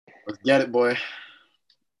Let's get it, boy.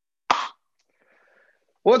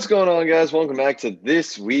 What's going on, guys? Welcome back to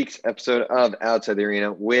this week's episode of Outside the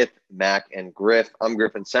Arena with Mac and Griff. I'm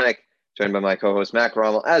Griffin Senek, joined by my co-host Mac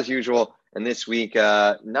Rommel, as usual. And this week,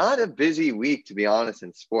 not a busy week, to be honest,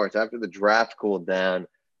 in sports. After the draft cooled down,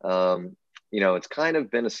 it's kind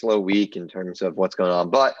of been a slow week in terms of what's going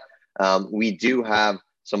on. But we do have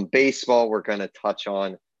some baseball we're going to touch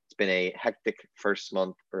on. It's been a hectic first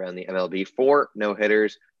month around the MLB. 4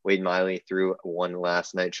 no-hitters. Wade Miley threw one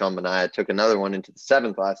last night. Sean Manaea took another one into the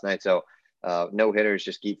 7th last night. So no hitters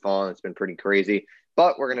just keep falling. It's been pretty crazy.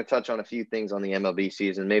 But we're going to touch on a few things on the MLB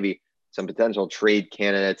season, maybe some potential trade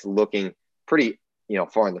candidates looking pretty,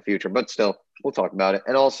 far in the future. But still, we'll talk about it.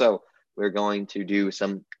 And also, we're going to do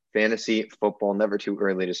some fantasy football. Never too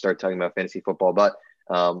early to start talking about fantasy football, but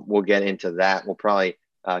we'll get into that. We'll probably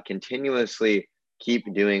continuously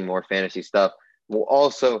keep doing more fantasy stuff. We'll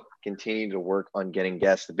also continue to work on getting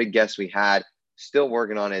guests. The big guests we had, still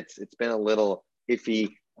working on it. It's been a little iffy,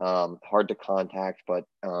 hard to contact, but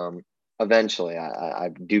eventually I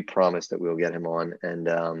do promise that we'll get him on.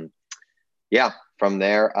 And from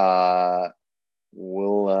there,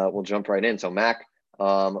 we'll jump right in. So Mac,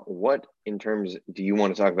 what in terms do you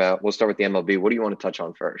want to talk about? We'll start with the MLB. What do you want to touch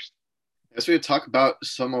on first? I guess we could talk about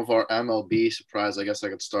some of our MLB surprise. I guess I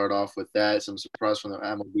could start off with that, some surprise from the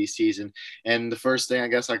MLB season. And the first thing I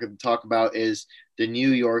guess I could talk about is the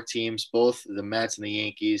New York teams, both the Mets and the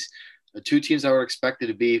Yankees. The two teams that were expected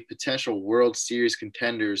to be potential World Series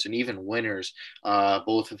contenders and even winners,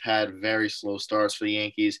 both have had very slow starts for the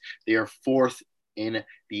Yankees. They are 4th in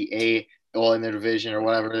in their division or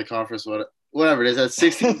whatever the conference, whatever it is, at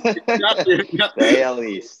 16. The AL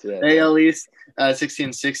East. Yeah. AL East,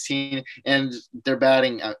 16-16, and their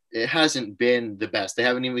batting, it hasn't been the best. They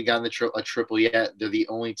haven't even gotten a triple yet. They're the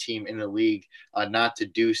only team in the league not to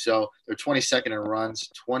do so. They're 22nd in runs,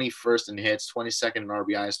 21st in hits, 22nd in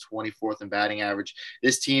RBIs, 24th in batting average.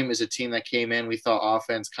 This team is a team that came in, we thought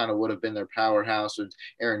offense kind of would have been their powerhouse with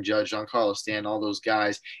Aaron Judge, Giancarlo Stanton, all those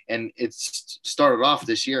guys, and it's started off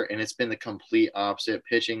this year, and it's been the complete opposite.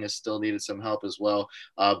 Pitching has still needed some help as well,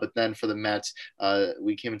 but then for the Mets,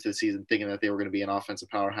 we came into the season thinking that they were going to be an offensive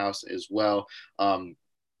powerhouse as well.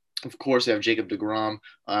 Of course, they have Jacob deGrom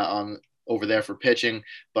on over there for pitching,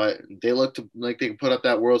 but they look like they can put up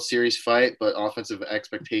that World Series fight, but offensive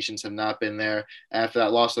expectations have not been there. After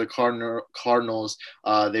that loss to the Cardinals,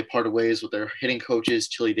 they parted ways with their hitting coaches,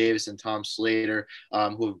 Chili Davis and Tom Slater,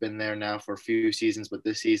 who have been there now for a few seasons, but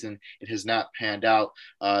this season it has not panned out.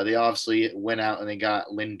 They obviously went out and they got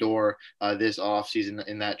Lindor this offseason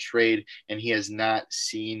in that trade, and he has not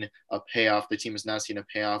seen a payoff. The team has not seen a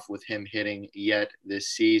payoff with him hitting yet this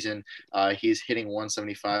season. He's hitting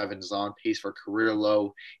 175 and is on pace for career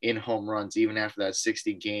low in home runs, even after that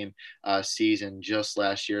 60-game season just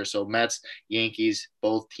last year. So Mets, Yankees,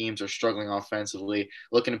 both teams are struggling offensively,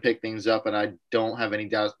 looking to pick things up, and I don't have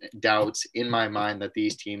any doubts in my mind that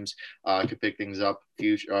these teams could pick things up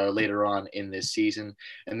later on in this season.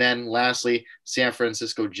 And then lastly, San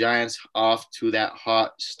Francisco Giants off to that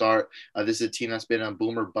hot start. This is a team that's been a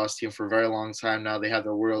boomer bust team for a very long time now. They have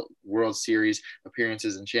their World Series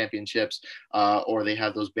appearances and championships, or they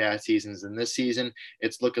have those bad seasons. And this season,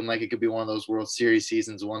 it's looking like it could be one of those World Series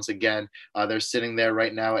seasons once again. They're sitting there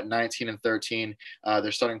right now at 19-13.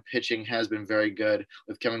 Their starting pitching has been very good,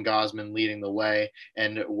 with Kevin Gausman leading the way.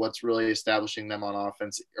 And what's really establishing them on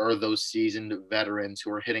offense are those seasoned veterans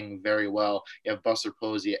who are hitting very well. You have Buster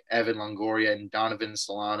Posey, Evan Longoria, and Donovan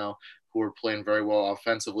Solano, who are playing very well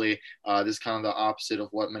offensively. This is kind of the opposite of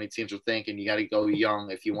what many teams are thinking. You got to go young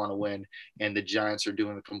if you want to win. And the Giants are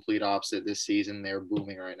doing the complete opposite this season. They're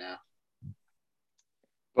booming right now.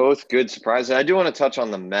 Both good surprises. I do want to touch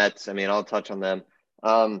on the Mets. I mean, I'll touch on them.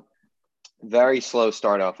 Very slow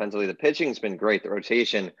start offensively. The pitching's been great. The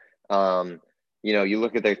rotation, you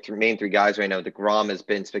look at their main 3 guys right now. DeGrom has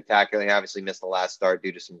been spectacular. He obviously missed the last start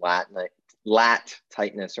due to some lat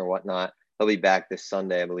tightness or whatnot. He'll be back this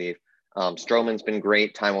Sunday, I believe. Stroman's been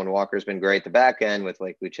great. Taijuan Walker's been great. The back end with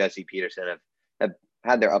like Lucchesi, Peterson have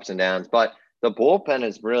had their ups and downs. But the bullpen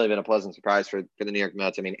has really been a pleasant surprise for the New York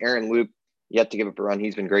Mets. I mean, Aaron Loup, yet to give up a run.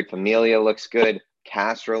 He's been great. Familia looks good.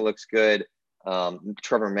 Castro looks good.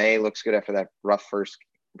 Trevor May looks good after that rough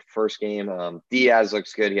first game. Diaz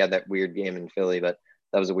looks good. He had that weird game in Philly, but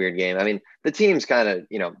that was a weird game. I mean, the team's kind of,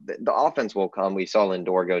 the offense will come. We saw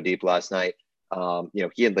Lindor go deep last night.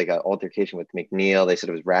 He had like an altercation with McNeil. They said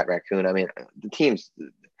it was Raccoon. I mean, the teams,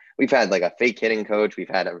 we've had like a fake hitting coach. We've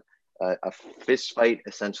had a fist fight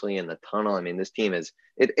essentially in the tunnel. I mean, this team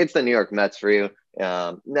it's the New York Mets for you.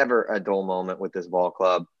 Never a dull moment with this ball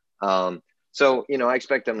club. So, I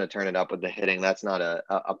expect them to turn it up with the hitting. That's not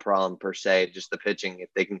a problem per se. Just the pitching, if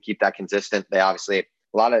they can keep that consistent, they obviously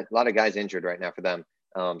a lot of guys injured right now for them.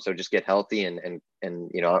 So just get healthy and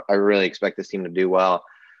I really expect this team to do well.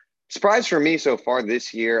 Surprise for me so far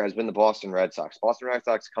this year has been the Boston Red Sox. Boston Red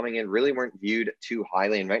Sox coming in really weren't viewed too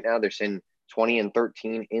highly, and right now they're sitting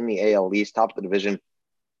 20-13 in the AL East, top of the division.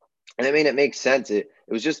 And I mean, it makes sense. It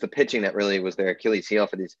was just the pitching that really was their Achilles heel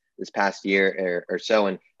for this past year or so,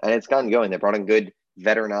 and it's gotten going. They brought in good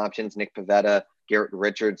veteran options: Nick Pivetta, Garrett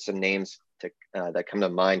Richards, some names that come to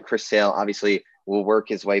mind. Chris Sale obviously will work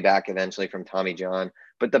his way back eventually from Tommy John,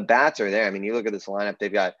 but the bats are there. I mean, you look at this lineup;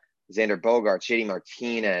 they've got Xander Bogaerts, JD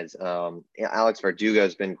Martinez, Alex Verdugo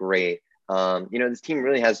has been great. This team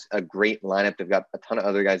really has a great lineup. They've got a ton of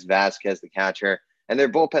other guys. Vasquez, the catcher. And their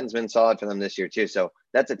bullpen's been solid for them this year, too. So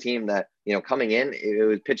that's a team that, coming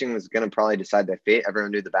in, pitching was going to probably decide their fate.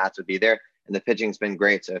 Everyone knew the bats would be there, and the pitching's been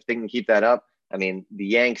great. So if they can keep that up, I mean, the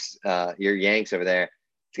Yanks, your Yanks over there,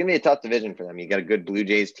 it's going to be a tough division for them. You got a good Blue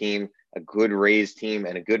Jays team, a good Rays team,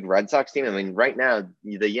 and a good Red Sox team. I mean, right now,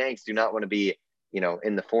 the Yanks do not want to be,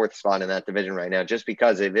 in the fourth spot in that division right now, just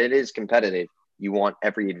because if it is competitive, you want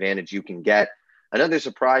every advantage you can get. Another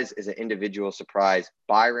surprise is an individual surprise.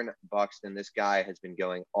 Byron Buxton, this guy has been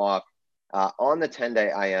going off on the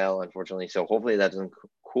 10-day IL, unfortunately. So hopefully that doesn't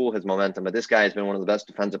cool his momentum. But this guy has been one of the best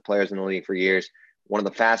defensive players in the league for years, one of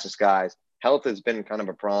the fastest guys. Health has been kind of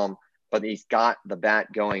a problem, but he's got the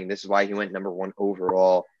bat going. This is why he went number 2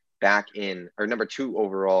 overall back in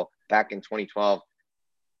 2012.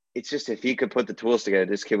 It's just if he could put the tools together,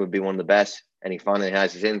 this kid would be one of the best. And he finally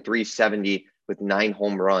has. He's in 370 with 9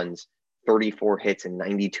 home runs. 34 hits and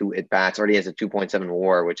 92 at bats. Already has a 2.7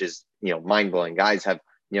 WAR, which is mind blowing. Guys have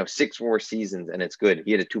 6 WAR seasons and it's good.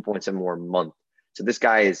 He had a 2.7 WAR month. So this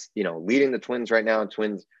guy is leading the Twins right now.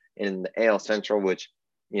 Twins in the AL Central, which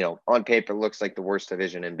on paper looks like the worst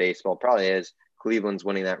division in baseball. Probably is. Cleveland's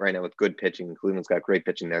winning that right now with good pitching. Cleveland's got great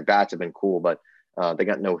pitching. Their bats have been cool, but they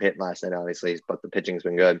got no hit last night, obviously. But the pitching's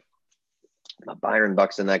been good. Byron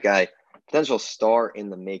Buxton, that guy, potential star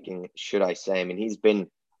in the making, should I say? I mean, he's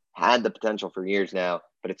had the potential for years now,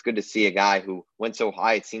 but it's good to see a guy who went so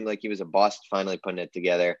high. It seemed like he was a bust finally putting it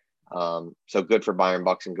together. So good for Byron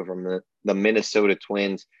Buxton, good from the Minnesota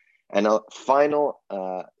Twins. And a final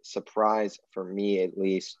surprise for me, at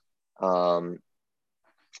least. Oh,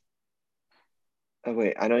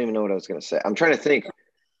 wait, I don't even know what I was going to say. I'm trying to think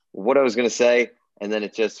what I was going to say, and then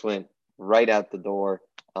it just went right out the door.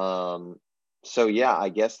 So, yeah, I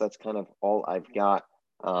guess that's kind of all I've got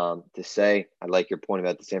to say. I like your point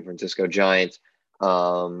about the San Francisco Giants.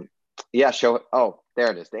 Oh,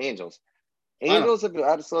 there it is. The Angels. Angels have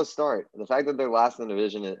had a slow start. The fact that they're last in the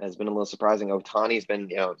division has been a little surprising. Ohtani's been,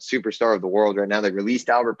 superstar of the world right now. They released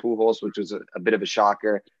Albert Pujols, which was a bit of a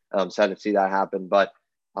shocker. Sad to see that happen. But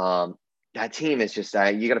that team is just,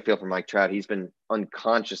 you got to feel for Mike Trout. He's been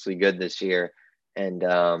unconsciously good this year. And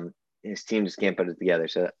his team just can't put it together.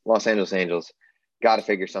 So Los Angeles Angels got to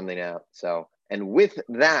figure something out. So, and with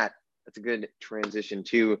that, that's a good transition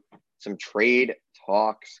to some trade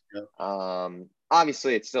talks. Yep.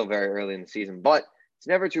 Obviously, it's still very early in the season, but it's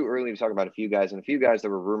never too early to talk about a few guys. And a few guys that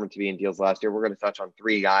were rumored to be in deals last year. We're going to touch on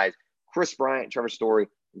 3 guys: Chris Bryant, Trevor Story,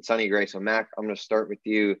 and Sonny Gray. So, Mac, I'm going to start with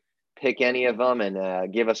you. Pick any of them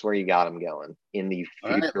and give us where you got them going in the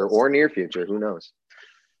future or near future. Who knows?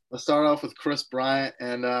 Let's start off with Chris Bryant,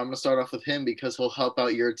 and I'm going to start off with him because he'll help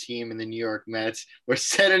out your team in the New York Mets. We're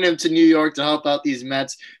sending him to New York to help out these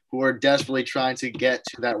Mets who are desperately trying to get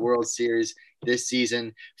to that World Series this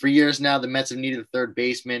season. For years now, the Mets have needed a third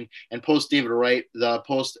baseman, and post the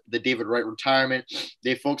David Wright retirement,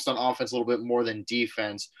 they focused on offense a little bit more than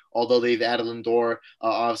defense, although they've added Lindor,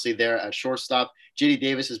 obviously there at shortstop. JD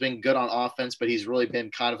Davis has been good on offense, but he's really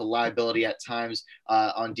been kind of a liability at times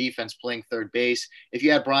on defense, playing third base. If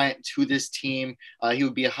you add Bryant to this team, he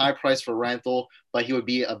would be a high price for rental, but he would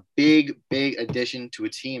be a big, big addition to a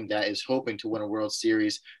team that is hoping to win a World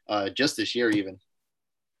Series just this year even.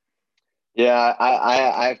 Yeah,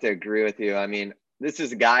 I have to agree with you. I mean, this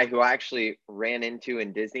is a guy who I actually ran into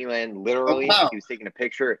in Disneyland. Literally, oh, wow. He was taking a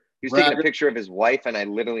picture. He was taking a picture of his wife, and I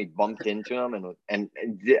literally bumped into him, and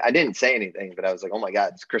I didn't say anything, but I was like, "Oh my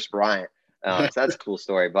God, it's Chris Bryant." So that's a cool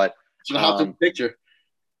story. But should have hopped in the picture.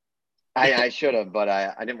 I should have, but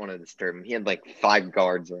I didn't want to disturb him. He had like 5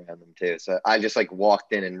 guards around him too, so I just like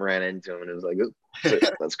walked in and ran into him, and it was like,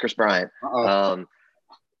 "That's Chris Bryant."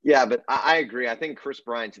 Yeah, but I agree. I think Chris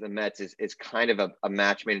Bryant to the Mets is kind of a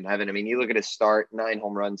match made in heaven. I mean, you look at his start, 9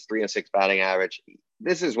 home runs, 306 batting average.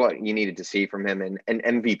 This is what you needed to see from him, and an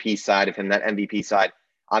MVP side of him. That MVP side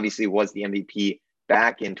obviously was the MVP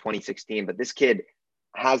back in 2016. But this kid,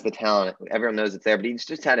 has the talent. Everyone knows it's there, but he's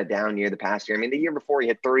just had a down year the past year. I mean, the year before he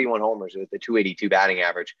had 31 homers with the 282 batting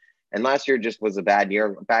average. And last year just was a bad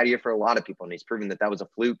year for a lot of people. And he's proven that was a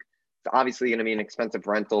fluke. It's obviously going to be an expensive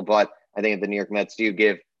rental, but I think if the New York Mets do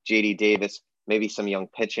give JD Davis maybe some young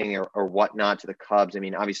pitching or whatnot to the Cubs. I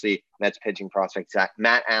mean, obviously Mets pitching prospect,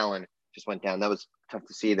 Matt Allen just went down. That was tough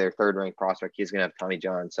to see, their third ranked prospect. He's going to have Tommy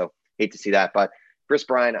John. So hate to see that, but Chris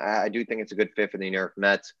Bryant, I do think it's a good fit for the New York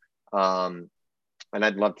Mets. And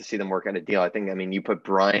I'd love to see them work out a deal. I mean, you put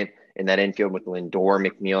Bryant in that infield with Lindor,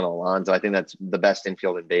 McNeil, and Alonso. I think that's the best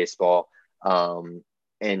infield in baseball.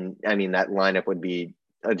 And I mean, that lineup would be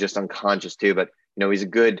just unconscious too, but he's a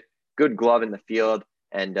good glove in the field.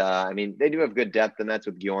 And I mean, they do have good depth, and that's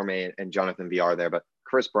with Guillorme and Jonathan Villar there. But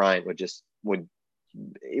Chris Bryant would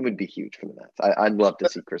be huge for the Mets. I'd love to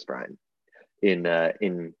see Chris Bryant in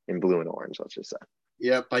blue and orange. Let's just say.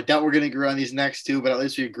 Yep, I doubt we're going to agree on these next two, but at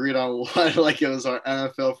least we agreed on one. Like it was our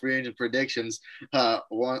NFL free agent predictions.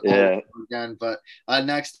 Again, but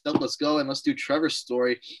next up, let's go and let's do Trevor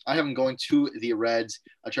Story. I have him going to the Reds.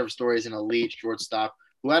 Trevor Story is an elite shortstop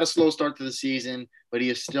who had a slow start to the season, but he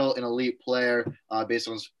is still an elite player based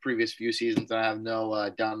on his previous few seasons. I have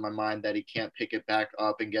no doubt in my mind that he can't pick it back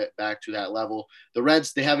up and get back to that level. The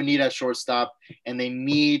Reds, they have a need at shortstop, and they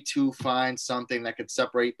need to find something that could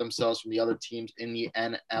separate themselves from the other teams in the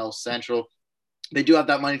NL Central. They do have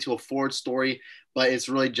that money to afford Story, but it's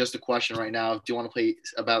really just a question right now. Do you want to pay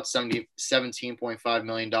about $17.5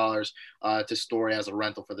 million to Story as a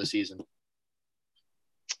rental for the season?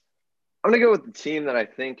 I'm going to go with the team that I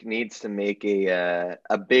think needs to make a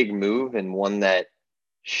big move, and one that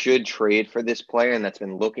should trade for this player and that's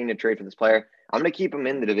been looking to trade for this player. I'm going to keep them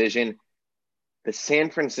in the division. The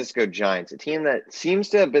San Francisco Giants, a team that seems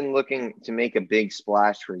to have been looking to make a big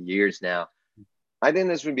splash for years now. I think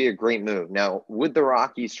this would be a great move. Now, would the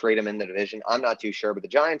Rockies trade him in the division? I'm not too sure, but the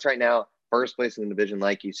Giants right now, first place in the division,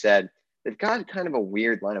 like you said, they've got kind of a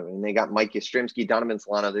weird lineup. I mean, they got Mike Yastrzemski, Donovan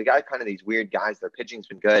Solano. They got kind of these weird guys. Their pitching's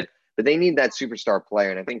been good, but they need that superstar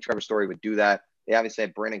player, and I think Trevor Story would do that. They obviously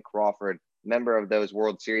have Brandon Crawford, member of those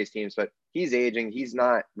World Series teams, but he's aging. He's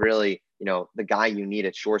not really, the guy you need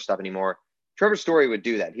at shortstop anymore. Trevor Story would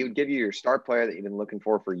do that. He would give you your star player that you've been looking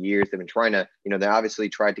for years. They've been trying to, they obviously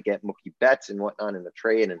tried to get Mookie Betts and whatnot in the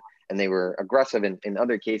trade, and they were aggressive in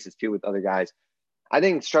other cases too with other guys. I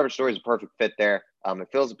think Trevor Story is a perfect fit there. It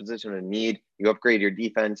fills a position of need. You upgrade your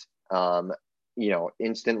defense,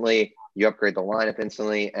 instantly. You upgrade the lineup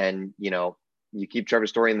instantly, and, you keep Trevor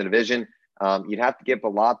Story in the division. You'd have to give a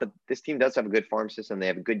lot, but this team does have a good farm system. They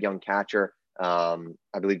have a good young catcher. I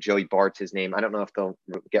believe Joey Bart's his name. I don't know if they'll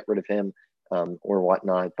get rid of him or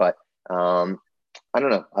whatnot, but I don't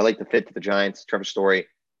know. I like the fit to the Giants. Trevor Story,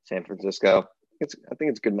 San Francisco. I think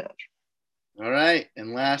it's a good match. All right,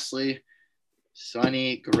 and lastly,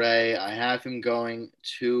 Sonny Gray. I have him going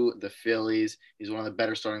to the Phillies. He's one of the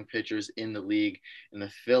better starting pitchers in the league. And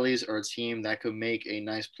the Phillies are a team that could make a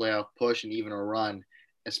nice playoff push and even a run,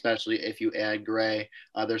 especially if you add Gray.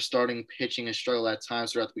 Their starting pitching has struggled at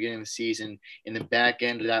times throughout the beginning of the season. In the back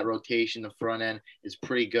end of that rotation, the front end is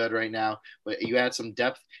pretty good right now. But you add some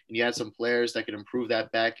depth and you add some players that could improve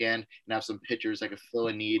that back end and have some pitchers that could fill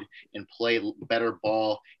a need and play better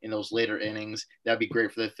ball in those later innings. That'd be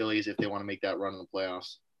great for the Phillies if they want to make that run in the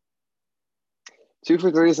playoffs. 2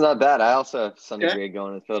 for 3 is not bad. I also have Sonny Gray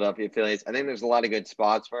going to the Philadelphia Phillies. I think there's a lot of good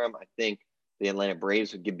spots for him. I think the Atlanta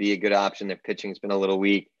Braves would be a good option. Their pitching's been a little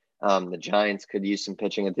weak. The Giants could use some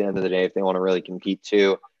pitching at the end of the day if they want to really compete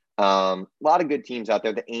too. A lot of good teams out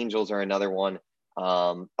there. The Angels are another one.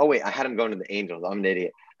 I had him going to the Angels. I'm an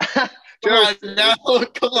idiot. Come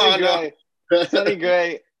on. Sonny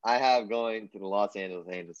Gray, I have going to the Los Angeles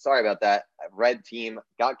Angels. Sorry about that. Red team,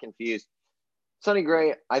 got confused. Sonny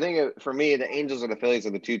Gray, I think for me, the Angels or the Phillies are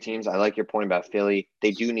the two teams. I like your point about Philly. They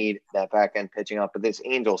do need that back end pitching up, but this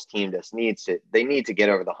Angels team just need to get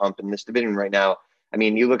over the hump in this division right now. I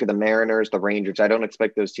mean, you look at the Mariners, the Rangers. I don't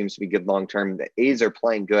expect those teams to be good long term. The A's are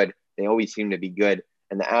playing good. They always seem to be good,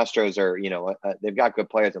 and the Astros are, they've got good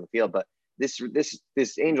players on the field. But this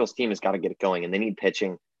Angels team has got to get it going, and they need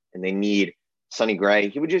pitching, and they need Sonny Gray.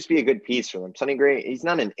 He would just be a good piece for them. Sonny Gray, he's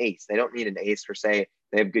not an ace. They don't need an ace per se.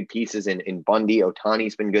 They have good pieces in Bundy.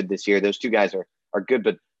 Ohtani's been good this year. Those two guys are good,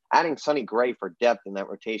 but adding Sonny Gray for depth in that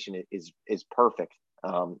rotation is perfect.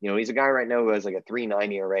 He's a guy right now who has like a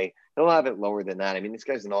 3.9 ERA. He'll have it lower than that. I mean, this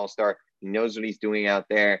guy's an all-star. He knows what he's doing out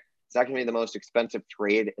there. It's not going to be the most expensive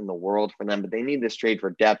trade in the world for them, but they need this trade for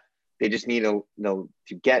depth. They just need to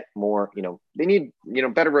get more, they need,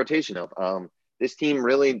 better rotation help. This team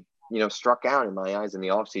really, struck out in my eyes in the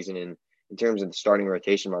offseason in terms of the starting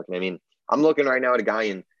rotation market. I mean, I'm looking right now at a guy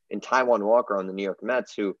in in Taiwan Walker on the New York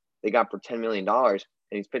Mets, who they got for $10 million, and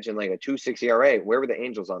he's pitching like a 2.6 ERA. Where were the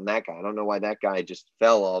Angels on that guy? I don't know why that guy just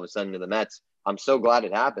fell all of a sudden to the Mets. I'm so glad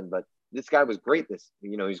it happened, but this guy was great.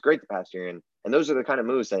 He's great the past year, and those are the kind of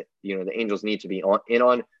moves that the Angels need to be in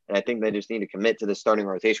on, and I think they just need to commit to the starting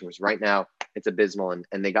rotation, which right now it's abysmal,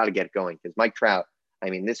 and they got to get it going because Mike Trout. I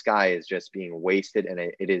mean, this guy is just being wasted, and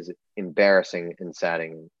it is embarrassing and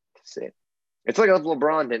saddening to see. It's like if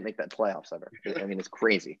LeBron didn't make that playoffs ever. I mean, it's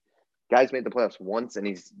crazy. Guy's made the playoffs once, and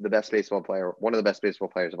he's the best baseball player, one of the best baseball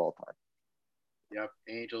players of all time. Yep,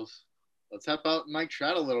 Angels. Let's help out Mike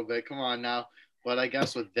Trout a little bit. Come on now. But I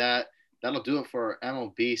guess with that, that'll do it for our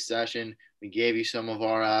MLB session. We gave you some of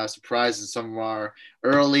our surprises, some of our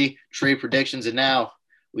early trade predictions, and now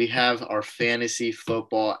we have our fantasy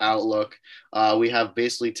football outlook. We have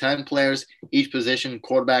basically 10 players, each position: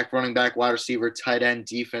 quarterback, running back, wide receiver, tight end,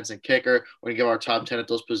 defense, and kicker. We're going to give our top 10 at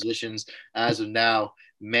those positions as of now,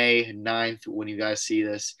 May 9th, when you guys see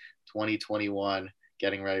this, 2021,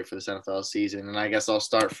 getting ready for this NFL season. And I guess I'll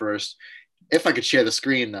start first. If I could share the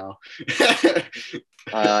screen, though.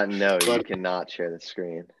 No, you cannot share the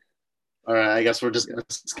screen. All right, I guess we're just going to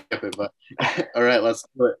skip it. But all right, let's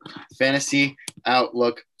do it. Fantasy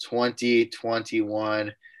Outlook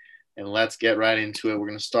 2021. And let's get right into it. We're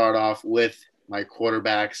going to start off with my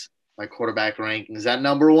quarterbacks, my quarterback rankings. At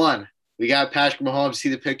number one, we got Patrick Mahomes. See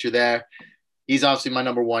the picture there. He's obviously my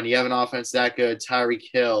number one. You have an offense that good. Tyreek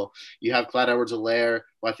Hill. You have Clyde Edwards-Helaire,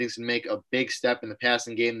 who I think is going to make a big step in the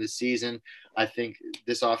passing game this season. I think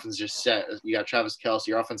this offense is just set. You got Travis Kelce.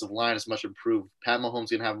 Your offensive line is much improved. Pat Mahomes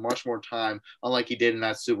is going to have much more time, unlike he did in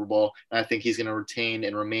that Super Bowl. And I think he's going to retain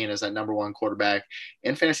and remain as that number one quarterback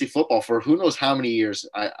in fantasy football for who knows how many years.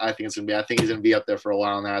 I think it's going to be. I think he's going to be up there for a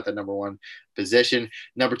while now at that number one position.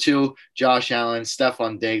 Number two, Josh Allen,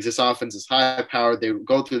 Stephon Diggs. This offense is high powered. They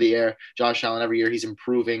go through the air. Josh Allen, every year he's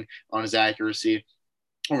improving on his accuracy.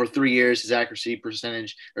 Over 3 years, his accuracy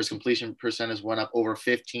percentage or his completion percentage went up over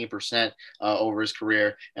 15% over his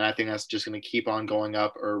career. And I think that's just going to keep on going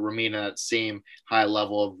up or remain at that same high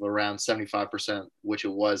level of around 75%, which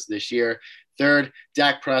it was this year. Third,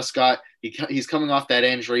 Dak Prescott. He's coming off that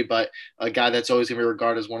injury, but a guy that's always going to be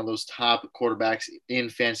regarded as one of those top quarterbacks in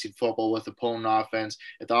fantasy football with opponent offense.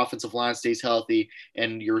 If the offensive line stays healthy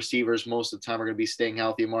and your receivers most of the time are going to be staying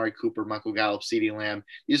healthy, Amari Cooper, Michael Gallup, CeeDee Lamb,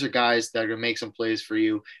 these are guys that are going to make some plays for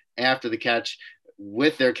you after the catch.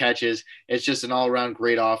 With their catches, it's just an all-around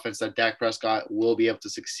great offense that Dak Prescott will be able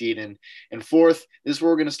to succeed in. And fourth, this is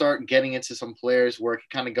where we're going to start getting into some players where it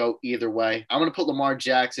can kind of go either way. I'm going to put Lamar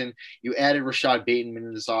Jackson. You added Rashad Bateman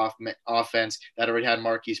in this offense that already had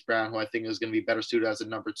Marquise Brown, who I think is going to be better suited as a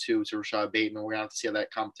number two to Rashad Bateman. We're going to have to see how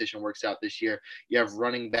that competition works out this year. You have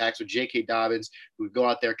running backs with J.K. Dobbins, who go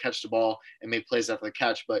out there, catch the ball, and make plays after the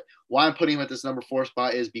catch. But why I'm putting him at this number four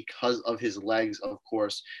spot is because of his legs, of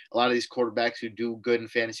course. A lot of these quarterbacks who do good in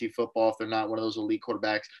fantasy football, if they're not one of those elite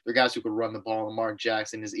quarterbacks, they're guys who could run the ball. Lamar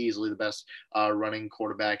Jackson is easily the best running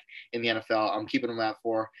quarterback in the NFL. I'm keeping him at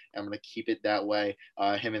four. I'm going to keep it that way.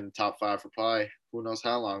 Him in the top five for probably who knows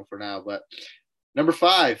how long for now. But number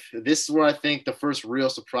five, this is where I think the first real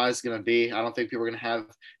surprise is going to be. I don't think people are going to have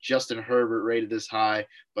Justin Herbert rated this high,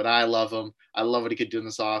 but I love him. I love what he could do in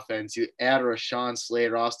this offense. You add Rashawn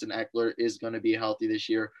Slater, Austin Eckler is going to be healthy this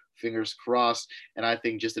year. Fingers crossed. And I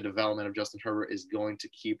think just the development of Justin Herbert is going to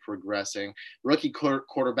keep progressing. Rookie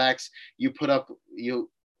quarterbacks,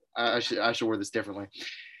 I should word this differently.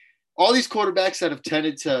 All these quarterbacks that have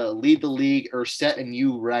tended to lead the league or set a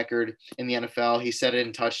new record in the NFL, he set it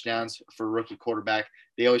in touchdowns for rookie quarterback.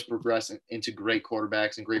 They always progress into great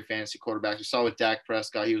quarterbacks and great fantasy quarterbacks. We saw with Dak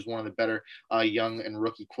Prescott, he was one of the better young and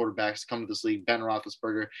rookie quarterbacks to come to this league. Ben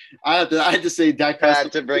Roethlisberger. I had to say Dak Prescott. I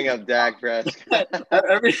had to bring up Dak Prescott.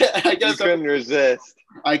 I guess you couldn't resist.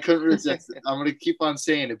 I couldn't resist it. I'm going to keep on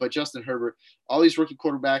saying it. But Justin Herbert, all these rookie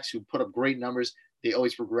quarterbacks who put up great numbers, they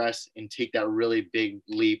always progress and take that really big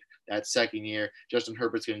leap that second year. Justin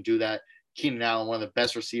Herbert's going to do that. Keenan Allen, one of the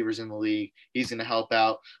best receivers in the league. He's going to help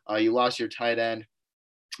out. You lost your tight end,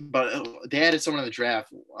 but they added someone in the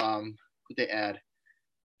draft. Who'd they add?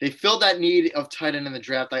 They filled that need of tight end in the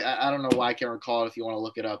draft. I don't know why. I can't recall it if you want to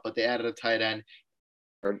look it up, but they added a tight end.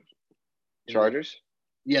 Chargers?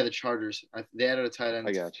 Yeah, the Chargers. They added a tight end.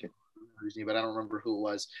 I got you. But I don't remember who it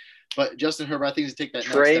was. But Justin Herbert, I think he's take that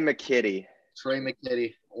Trey next step. McKitty. Trey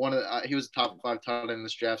McKitty, he was a top five tight end in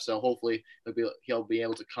this draft, so hopefully he'll be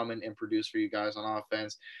able to come in and produce for you guys on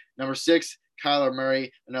offense. Number six, Kyler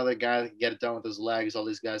Murray, another guy that can get it done with his legs. All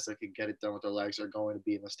these guys that can get it done with their legs are going to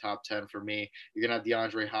be in this top 10 for me. You're going to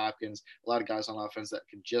have DeAndre Hopkins, a lot of guys on offense that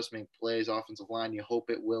can just make plays. Offensive line, you hope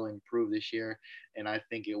it will improve this year, and I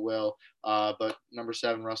think it will. But number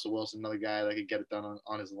 7, Russell Wilson, another guy that could get it done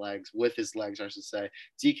on his legs, with his legs, I should say.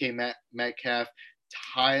 DK Metcalf,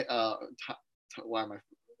 why am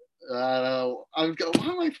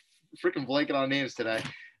I freaking blanking on names today?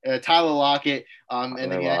 Tyler Lockett, and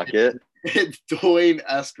then you had Dwayne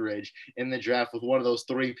Eskridge in the draft with one of those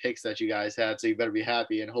 3 picks that you guys had. So you better be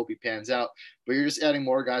happy and hope he pans out. But you're just adding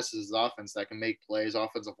more guys to this offense that can make plays.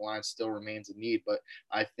 Offensive line still remains a need, but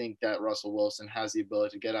I think that Russell Wilson has the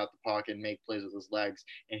ability to get out the pocket and make plays with his legs,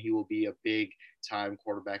 and he will be a big time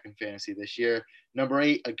quarterback in fantasy this year. Number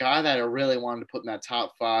 8, a guy that I really wanted to put in that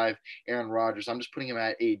top 5, Aaron Rodgers. I'm just putting him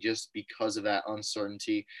at 8 just because of that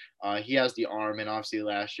uncertainty. He has the arm, and obviously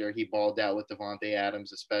last year he balled out with Devontae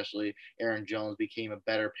Adams, especially. Aaron Jones became a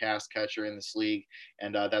better pass catcher in this league,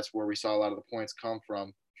 and that's where we saw a lot of the points come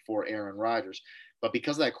from for Aaron Rodgers. But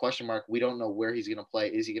because of that question mark, we don't know where he's going to play.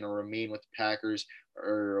 Is he going to remain with the Packers,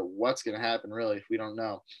 or what's going to happen, really, if we don't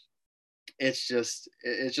know? It's just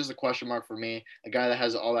a question mark for me. A guy that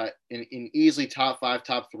has all that in easily top 5,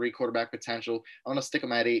 top 3 quarterback potential. I'm going to stick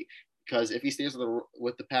him at 8 because if he stays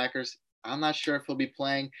with the Packers, I'm not sure if he'll be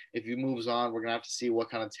playing. If he moves on, we're going to have to see what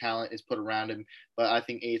kind of talent is put around him. But I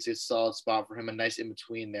think 8 is a solid spot for him, a nice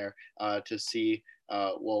in-between there to see,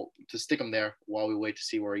 to stick him there while we wait to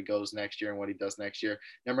see where he goes next year and what he does next year.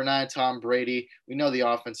 Number 9, Tom Brady. We know the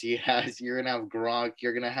offense he has. You're going to have Gronk.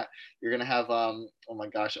 You're going to have, oh my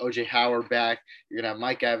gosh, OJ Howard back. You're going to have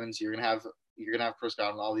Mike Evans. You're going to have Chris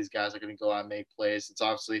Godwin. All these guys are going to go out and make plays. It's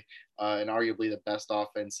obviously and arguably the best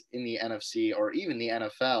offense in the NFC or even the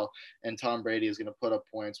NFL. And Tom Brady is going to put up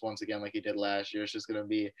points once again like he did last year. It's just going to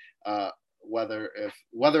be whether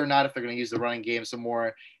or not if they're going to use the running game some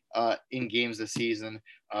more in games this season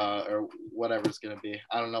or whatever it's going to be.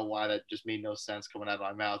 I don't know why that just made no sense coming out of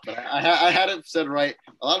my mouth, but I had it said right.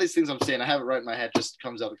 A lot of these things I'm saying, I have it right in my head, just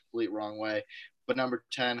comes out the complete wrong way. But number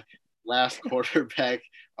 10, last quarterback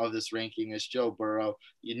of this ranking is Joe Burrow.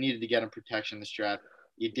 You needed to get him protection this draft.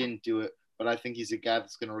 You didn't do it, but I think he's a guy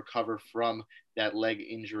that's going to recover from that leg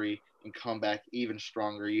injury and come back even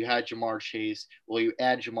stronger. You had Ja'Marr Chase. Well, you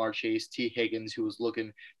add Ja'Marr Chase, T. Higgins, who was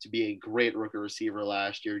looking to be a great rookie receiver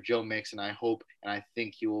last year, Joe Mixon. I hope and I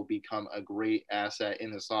think he will become a great asset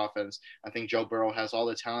in this offense. I think Joe Burrow has all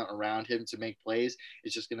the talent around him to make plays.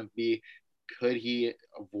 It's just going to be, could he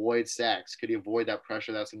avoid sacks? Could he avoid that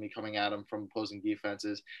pressure that's going to be coming at him from opposing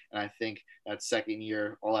defenses? And I think that second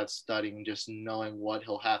year, all that studying, just knowing what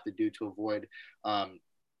he'll have to do to avoid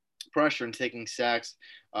pressure and taking sacks,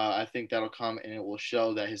 I think that'll come and it will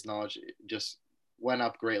show that his knowledge just went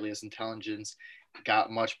up greatly. His intelligence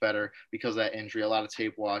got much better because of that injury, a lot of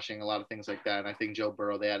tape watching, a lot of things like that. And I think Joe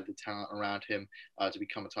Burrow, they added the talent around him to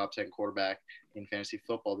become a top 10 quarterback in fantasy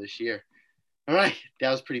football this year. All right,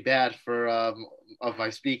 that was pretty bad for of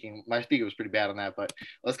my speaking. My speaking was pretty bad on that, but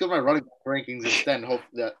let's go to my running back rankings instead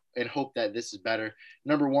and hope that this is better.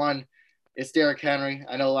 Number 1, it's Derrick Henry.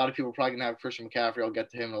 I know a lot of people are probably gonna have Christian McCaffrey. I'll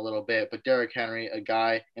get to him in a little bit, but Derrick Henry, a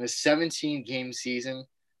guy in a 17-game season.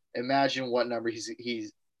 Imagine what numbers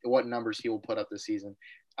he will put up this season.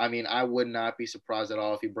 I mean, I would not be surprised at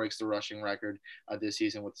all if he breaks the rushing record this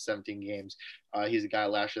season with 17 games. He's a guy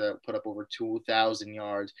last year that put up over 2,000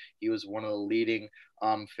 yards. He was one of the leading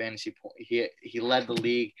fantasy points. He led the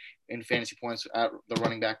league in fantasy points at the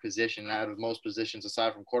running back position, out of most positions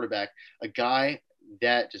aside from quarterback. A guy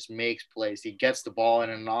that just makes plays. He gets the ball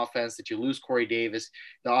in an offense that you lose Corey Davis.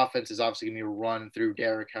 The offense is obviously going to be run through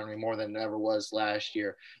Derrick Henry more than it ever was last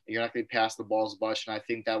year. You're not going to pass the balls much, and I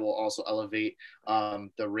think that will also elevate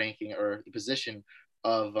the ranking or the position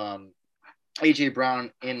of A.J.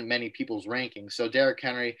 Brown in many people's rankings. So Derrick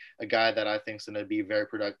Henry, a guy that I think is going to be very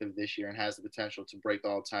productive this year and has the potential to break the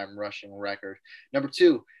all-time rushing record. Number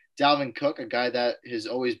 2, Dalvin Cook, a guy that has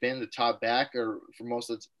always been the top back or for most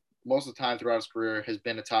of the time throughout his career has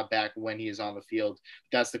been a top back when he is on the field.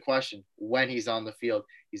 That's the question. When he's on the field,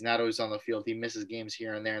 he's not always on the field. He misses games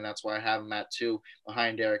here and there, and that's why I have him at 2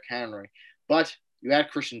 behind Derrick Henry. But you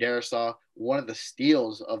had Christian Darrisaw, one of the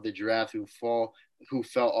steals of the draft, who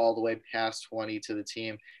fell all the way past 20 to the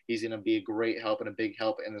team. He's going to be a great help and a big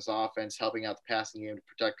help in this offense, helping out the passing game to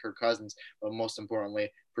protect Kirk Cousins, but most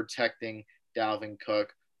importantly, protecting Dalvin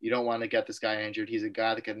Cook. You don't want to get this guy injured. He's a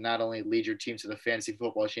guy that can not only lead your team to the fantasy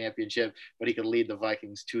football championship, but he could lead the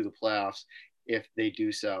Vikings to the playoffs if they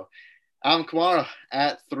do so. Alvin Kamara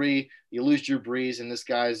at 3. You lose Drew Brees, and this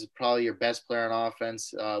guy is probably your best player on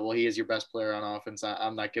offense. Well, he is your best player on offense.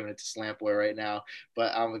 I'm not giving it to Slant Boy right now,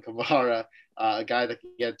 but Alvin Kamara, a guy that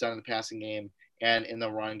can get done in the passing game and in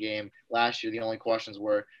the run game. Last year, the only questions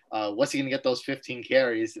were, what's he going to get those 15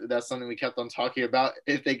 carries? That's something we kept on talking about.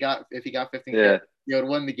 If he got 15 carries, he would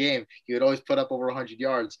win the game. He would always put up over 100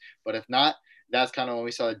 yards. But if not, that's kind of when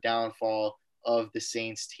we saw the downfall of the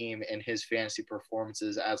Saints team and his fantasy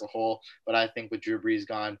performances as a whole. But I think with Drew Brees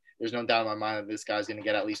gone, there's no doubt in my mind that this guy's going to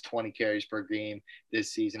get at least 20 carries per game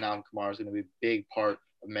this season. Alvin Kamara is going to be a big part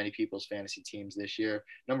of many people's fantasy teams this year.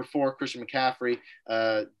 Number 4, Christian McCaffrey.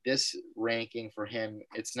 This ranking for him,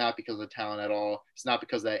 it's not because of the talent at all. It's not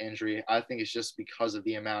because of that injury. I think it's just because of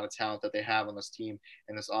the amount of talent that they have on this team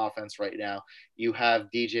and this offense right now. You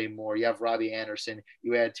have DJ Moore, you have Robbie Anderson,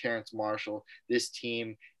 you had Terrence Marshall. This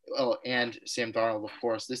team, and Sam Darnold, of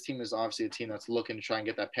course. This team is obviously a team that's looking to try and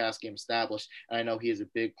get that pass game established. And I know he is a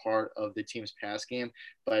big part of the team's pass game.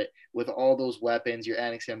 But with all those weapons, you're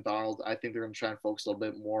adding Sam Darnold. I think they're going to try and focus a little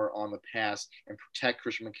bit more on the pass and protect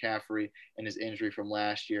Christian McCaffrey and his injury from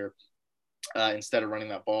last year. Instead of running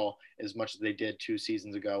that ball as much as they did 2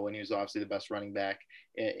 seasons ago when he was obviously the best running back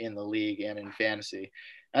in the league and in fantasy.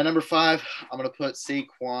 At number 5, I'm going to put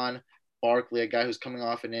Saquon Barkley, a guy who's coming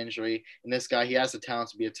off an injury. And this guy, he has the talent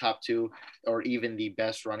to be a top 2 or even the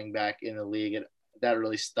best running back in the league. And that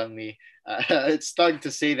really stung me. It stung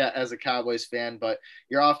to say that as a Cowboys fan, but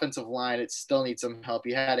your offensive line, it still needs some help.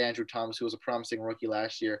 You had Andrew Thomas, who was a promising rookie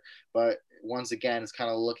last year, but once again, it's kind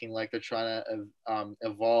of looking like they're trying to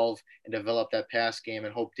evolve and develop that pass game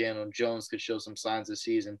and hope Daniel Jones could show some signs this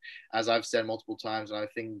season. As I've said multiple times, and I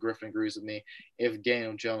think Griffin agrees with me, if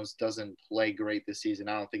Daniel Jones doesn't play great this season,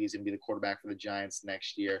 I don't think he's going to be the quarterback for the Giants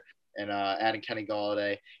next year. And adding Kenny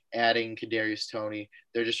Golladay, adding Kadarius Toney,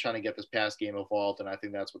 they're just trying to get this pass game evolved, and I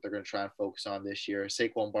think that's what they're going to try and focus on this year.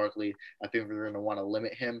 Saquon Barkley, I think they're going to want to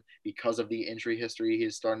limit him because of the injury history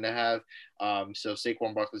he's starting to have. So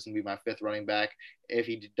Saquon Barkley is going to be my 5th running back. If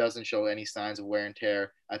he doesn't show any signs of wear and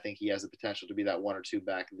tear, I think he has the potential to be that 1 or 2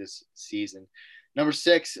 back this season. Number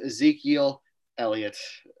 6, Ezekiel Elliott,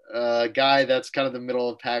 a guy that's kind of the middle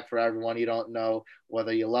of the pack for everyone. You don't know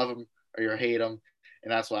whether you love him or you hate him.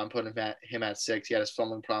 And that's why I'm putting him at 6. He had his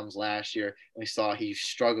fumbling problems last year. And we saw he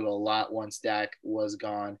struggled a lot once Dak was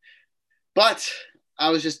gone. But I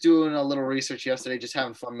was just doing a little research yesterday, just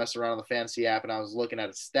having fun messing around on the fantasy app, and I was looking at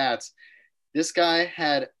his stats. This guy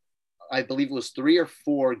had, I believe it was 3 or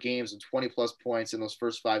 4 games of 20-plus points in those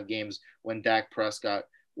first 5 games when Dak Prescott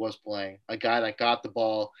was playing. A guy that got the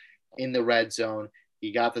ball in the red zone.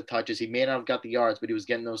 He got the touches. He may not have got the yards, but he was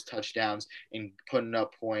getting those touchdowns and putting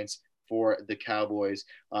up points for the Cowboys.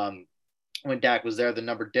 When Dak was there, the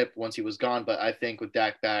number dipped once he was gone. But I think with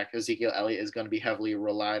Dak back, Ezekiel Elliott is going to be heavily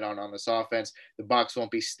relied on this offense. The box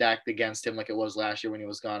won't be stacked against him like it was last year when he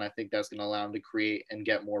was gone. I think that's going to allow him to create and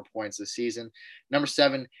get more points this season. Number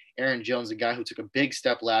 7, Aaron Jones, a guy who took a big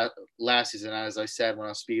step last season. As I said when I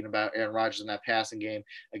was speaking about Aaron Rodgers in that passing game,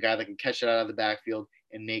 a guy that can catch it out of the backfield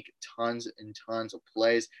and make tons and tons of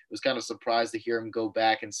plays. I was kind of surprised to hear him go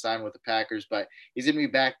back and sign with the Packers, but he's going to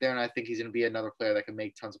be back there, and I think he's going to be another player that can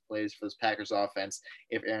make tons of plays for this Packers offense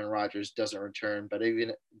if Aaron Rodgers doesn't return. But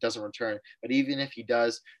even if he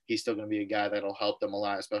does, he's still going to be a guy that'll help them a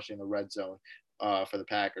lot, especially in the red zone. For the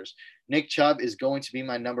Packers. Nick Chubb is going to be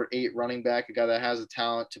my number 8 running back, a guy that has the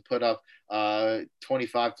talent to put up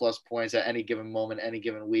 25-plus points at any given moment, any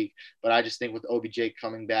given week. But I just think with OBJ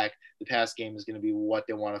coming back, the pass game is going to be what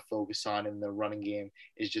they want to focus on, and the running game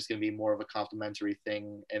is just going to be more of a complementary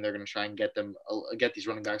thing, and they're going to try and get these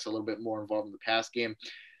running backs a little bit more involved in the pass game.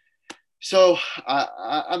 So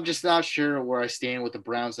I'm just not sure where I stand with the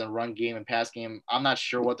Browns in the run game and pass game. I'm not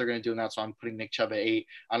sure what they're going to do, and that's why I'm putting Nick Chubb at 8.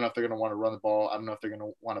 I don't know if they're going to want to run the ball. I don't know if they're going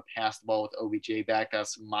to want to pass the ball with OBJ back.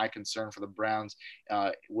 That's my concern for the Browns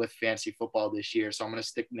with fantasy football this year. So I'm going to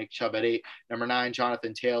stick Nick Chubb at 8. Number 9,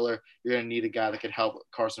 Jonathan Taylor. You're going to need a guy that could help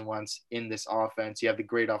Carson Wentz in this offense. You have the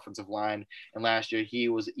great offensive line, and last year he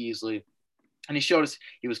was easily – and he showed us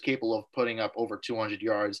he was capable of putting up over 200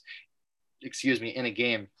 yards, in a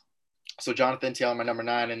game. So Jonathan Taylor, my number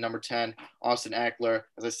 9, and number 10, Austin Eckler.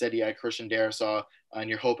 As I said, he had Christian Darrisaw, and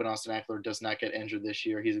you're hoping Austin Eckler does not get injured this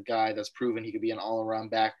year. He's a guy that's proven he could be an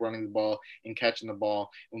all-around back, running the ball and catching the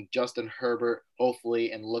ball. And Justin Herbert,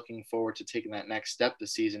 hopefully, and looking forward to taking that next step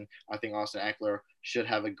this season, I think Austin Eckler should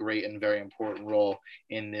have a great and very important role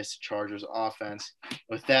in this Chargers offense.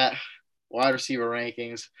 With that, wide receiver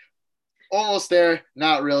rankings. Almost there.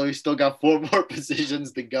 Not really. We still got 4 more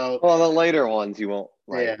positions to go. Well, the later ones you won't.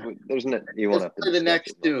 Like, yeah. There's no. You won't have to. The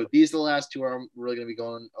next 2. These are the last 2 I'm really going to be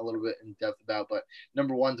going a little bit in depth about. But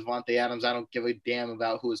number 1, Devontae Adams. I don't give a damn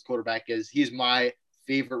about who his quarterback is. He's my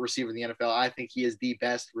favorite receiver in the NFL. I think he is the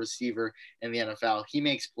best receiver in the NFL. He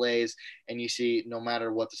makes plays, and you see, no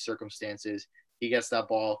matter what the circumstances, he gets that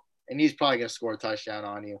ball, and he's probably going to score a touchdown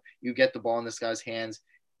on you. You get the ball in this guy's hands,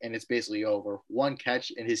 and it's basically over. One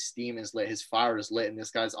catch, and his steam is lit. His fire is lit, and this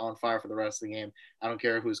guy's on fire for the rest of the game. I don't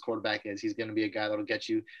care who his quarterback is. He's going to be a guy that'll get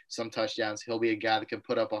you some touchdowns. He'll be a guy that can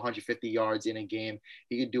put up 150 yards in a game.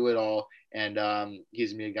 He can do it all, and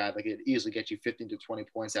he's going to be a guy that could easily get you 15 to 20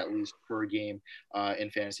 points at least per game in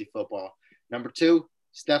fantasy football. Number 2,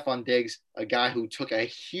 Stefon Diggs, a guy who took a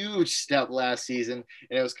huge step last season,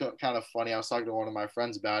 and it was kind of funny. I was talking to one of my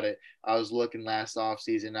friends about it. I was looking last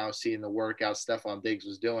offseason, I was seeing the workouts Stefon Diggs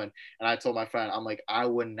was doing, and I told my friend, I'm like, I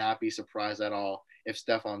would not be surprised at all if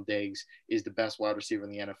Stefon Diggs is the best wide receiver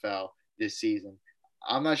in the NFL this season.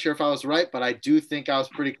 I'm not sure if I was right, but I do think I was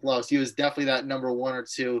pretty close. He was definitely that number 1 or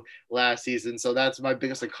 2 last season. So that's my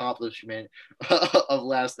biggest accomplishment of the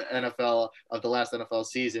last NFL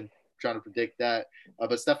season, trying to predict that. But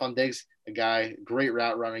Stefon Diggs, a guy, great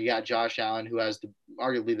route runner. You got Josh Allen, who has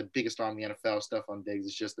arguably the biggest arm in the NFL. Stefon Diggs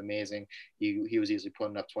is just amazing. He was easily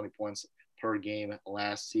putting up 20 points per game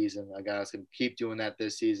last season. A guy that's going to keep doing that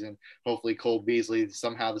this season. Hopefully Cole Beasley,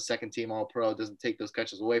 somehow the second team All-Pro, doesn't take those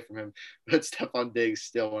catches away from him. But Stefon Diggs,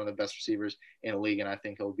 still one of the best receivers in the league, and I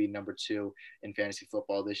think he'll be number 2 in fantasy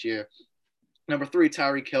football this year. Number 3,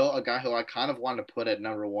 Tyreek Hill, a guy who I kind of wanted to put at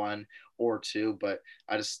number 1 or 2, but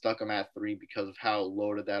I just stuck him at 3 because of how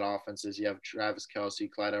loaded that offense is. You have Travis Kelce,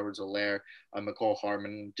 Clyde Edwards-Helaire, Mecole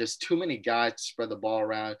Hardman, just too many guys to spread the ball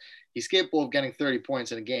around. He's capable of getting 30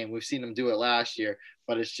 points in a game. We've seen him do it last year,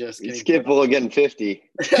 but it's just – He's capable of getting 50.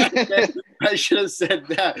 I should have said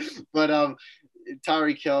that. But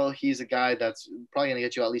Tyreek Hill, he's a guy that's probably going to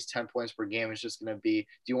get you at least 10 points per game. It's just going to be, do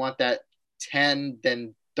you want that 10,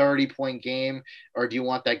 then 30-point game, or do you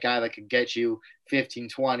want that guy that could get you 15,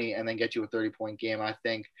 20 and then get you a 30-point game? I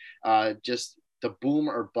think just the boom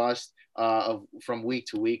or bust from week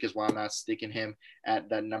to week is why I'm not sticking him at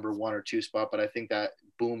that number 1 or 2 spot, but I think that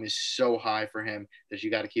boom is so high for him that you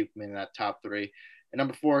got to keep him in that top 3. And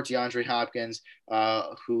number 4, DeAndre Hopkins,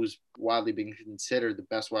 who's widely being considered the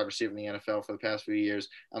best wide receiver in the NFL for the past few years.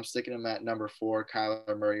 I'm sticking him at number 4.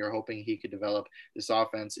 Kyler Murray, you're hoping he could develop. This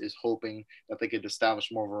offense is hoping that they could establish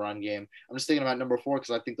more of a run game. I'm just thinking about number 4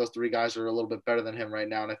 because I think those 3 guys are a little bit better than him right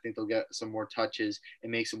now, and I think they'll get some more touches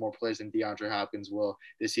and make some more plays than DeAndre Hopkins will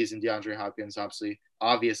this season. DeAndre Hopkins,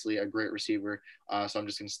 obviously a great receiver, so I'm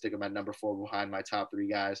just going to stick him at number 4 behind my top 3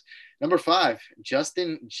 guys. Number 5,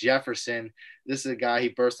 Justin Jefferson. This is a guy, he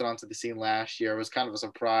bursted onto the scene last year. It was kind of a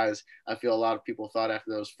surprise. I feel a lot of people thought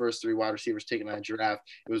after those first 3 wide receivers taken in that draft,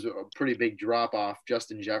 it was a pretty big drop-off.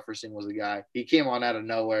 Justin Jefferson was a guy. He came on out of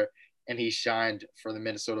nowhere, and he shined for the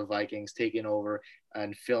Minnesota Vikings, taking over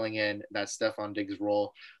and filling in that Stefon Diggs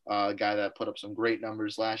role, a guy that put up some great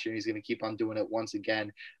numbers last year. And he's going to keep on doing it once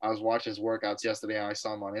again. I was watching his workouts yesterday, and I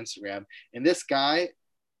saw him on Instagram. And this guy,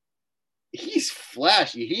 he's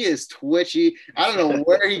flashy. He is twitchy. I don't know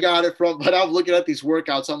where he got it from, but I'm looking at these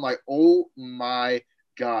workouts. I'm like, oh my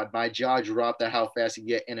God, my jaw dropped at how fast he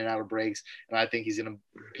get in and out of breaks. And I think he's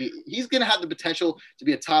gonna have the potential to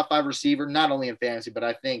be a top 5 receiver, not only in fantasy, but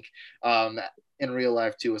I think in real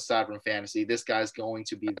life too, aside from fantasy. This guy's going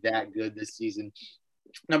to be that good this season.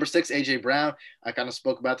 Number 6, A.J. Brown. I kind of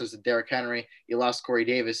spoke about this with Derrick Henry. You lost Corey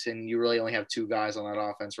Davis, and you really only have 2 guys on that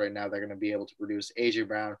offense right now that are going to be able to produce. A.J.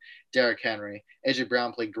 Brown, Derrick Henry. A.J.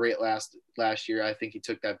 Brown played great last year. I think he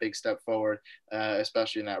took that big step forward,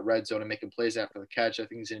 especially in that red zone and making plays after the catch. I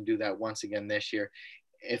think he's going to do that once again this year.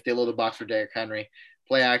 If they load the box for Derrick Henry,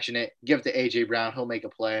 play action it, give it to A.J. Brown. He'll make a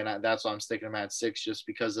play, and that's why I'm sticking him at 6, just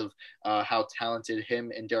because of how talented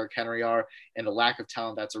him and Derrick Henry are and the lack of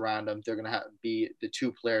talent that's around them. They're going to be the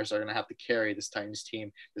 2 players that are going to have to carry this Titans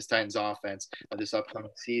team, this Titans offense this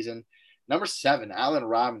upcoming season. Number 7, Allen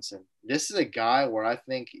Robinson. This is a guy where I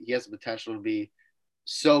think he has the potential to be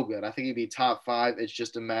so good. I think he'd be top 5. It's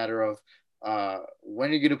just a matter of when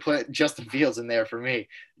are you going to put Justin Fields in there for me?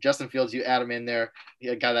 Justin Fields, you add him in there,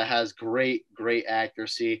 a guy that has great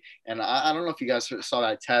accuracy. And I don't know if you guys saw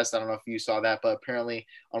that test. I don't know if you saw that, but apparently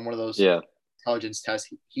on one of those intelligence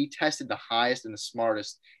tests, he tested the highest and the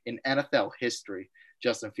smartest in NFL history,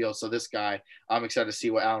 Justin Fields. So this guy, I'm excited to see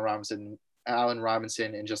what Allen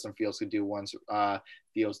Robinson and Justin Fields could do once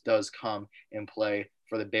Fields does come and play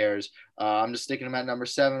for the Bears. I'm just sticking him at number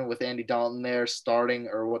 7 with Andy Dalton there starting,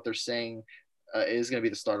 or what they're saying is going to be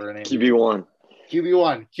the starter. QB1.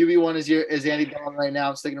 QB1 is Andy Dalton right now.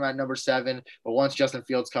 I'm sticking around number 7. But once Justin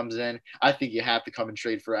Fields comes in, I think you have to come and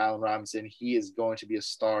trade for Allen Robinson. He is going to be a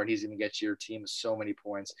star, and he's going to get your team so many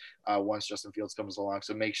points once Justin Fields comes along.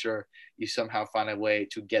 So make sure you somehow find a way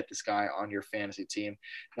to get this guy on your fantasy team.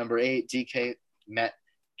 Number 8, DK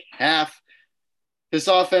Metcalf. This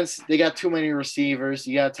offense, they got too many receivers.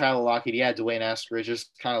 You got Tyler Lockett, you got Dwayne Eskridge.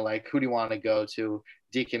 Just kind of like, who do you want to go to?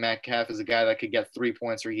 DK Metcalf is a guy that could get 3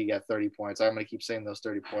 points or he could get 30 points. I'm going to keep saying those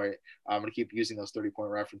 30-point. I'm going to keep using those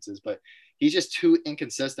 30-point references, but he's just too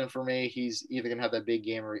inconsistent for me. He's either going to have that big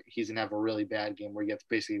game or he's going to have a really bad game where he gets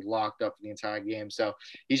basically locked up for the entire game. So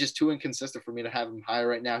he's just too inconsistent for me to have him higher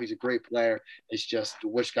right now. He's a great player. It's just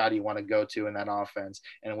which guy do you want to go to in that offense?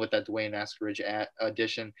 And with that Dwayne Eskridge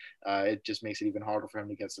addition, it just makes it even harder for him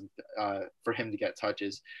to get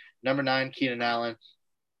touches. Number 9, Keenan Allen.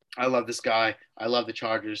 I love this guy. I love the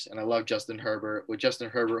Chargers, and I love Justin Herbert. With Justin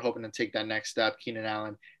Herbert hoping to take that next step, Keenan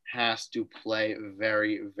Allen has to play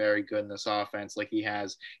very, very good in this offense like he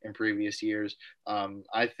has in previous years.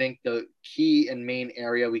 I think the key and main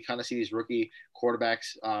area we kind of see these rookie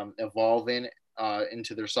quarterbacks evolve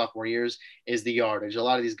into their sophomore years is the yardage. A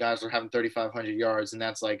lot of these guys are having 3,500 yards, and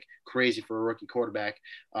that's like crazy for a rookie quarterback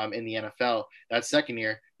in the NFL. That second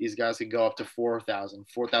year, these guys could go up to 4,000,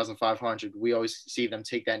 4,500. We always see them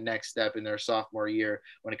take that next step in their sophomore year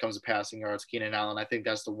when it comes to passing yards. Keenan Allen, I think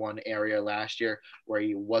that's the one area last year where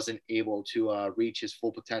he wasn't able to reach his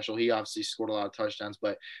full potential. He obviously scored a lot of touchdowns,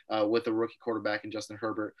 but with a rookie quarterback in Justin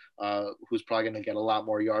Herbert, who's probably going to get a lot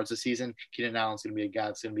more yards this season, Keenan Allen's going to be a guy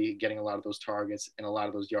that's going to be getting a lot of those targets and a lot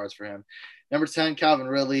of those yards for him. Number 10, Calvin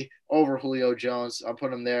Ridley over Julio Jones. I'll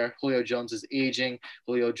put him there. Julio Jones is aging.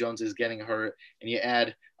 Julio Jones is getting hurt. And you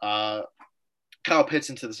add Kyle Pitts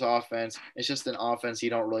into this offense. It's just an offense you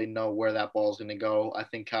don't really know where that ball is going to go. I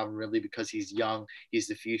think Calvin Ridley, because he's young, he's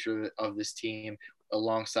the future of this team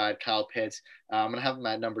alongside Kyle Pitts. I'm going to have him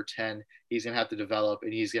at number 10. He's going to have to develop,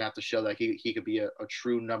 and he's going to have to show that he could be a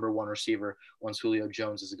true number 1 receiver once Julio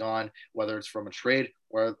Jones is gone, whether it's from a trade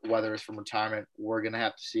or whether it's from retirement. We're going to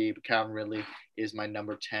have to see. But Calvin Ridley is my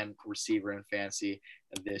number 10 receiver in fantasy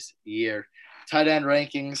this year. Tight end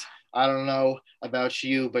rankings. I don't know about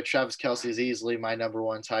you, but Travis Kelce is easily my number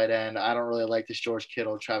 1 tight end. I don't really like this George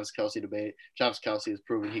Kittle, Travis Kelce debate. Travis Kelce has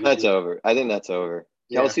proven That's over. I think that's over.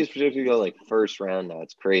 Yeah. Kelce's projected to go like first round now.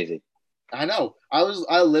 It's crazy. I know. I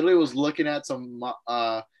literally was looking at some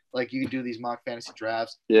like you can do these mock fantasy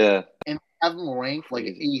drafts. Yeah. And have them ranked like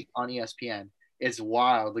 8 on ESPN. It's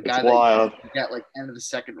wild. The guy it's wild. that you get like end of the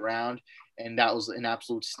second round, and that was an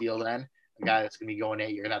absolute steal then. The guy that's going to be going 8,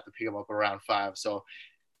 you're going to have to pick him up around 5. So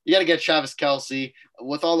you got to get Travis Kelce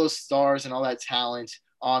with all those stars and all that talent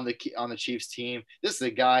on the Chiefs team. This is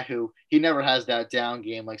a guy who he never has that down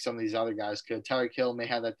game like some of these other guys could. Tyreek Hill may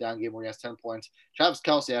have that down game where he has 10 points. Travis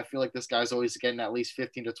Kelce, I feel like this guy's always getting at least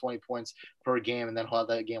 15 to 20 points per game, and then he'll have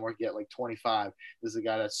that game where he get like 25. This is a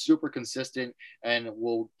guy that's super consistent and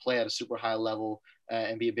will play at a super high level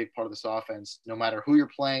and be a big part of this offense. No matter who you're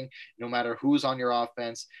playing, no matter who's on your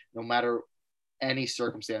offense, no matter any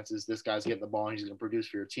circumstances, this guy's getting the ball and he's going to produce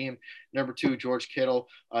for your team. Number 2, George Kittle.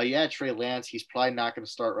 Trey Lance. He's probably not going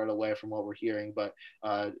to start right away from what we're hearing, but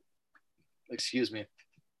excuse me.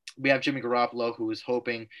 We have Jimmy Garoppolo, who is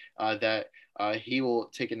hoping that he will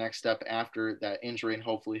take a next step after that injury, and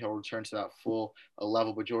hopefully he'll return to that full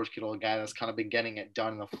level. But George Kittle, a guy that's kind of been getting it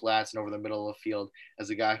done in the flats and over the middle of the field as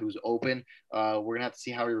a guy who's open. We're going to have to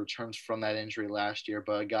see how he returns from that injury last year,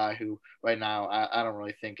 but a guy who right now, I don't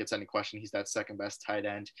really think it's any question he's that second best tight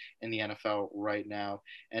end in the NFL right now.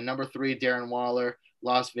 And number 3, Darren Waller.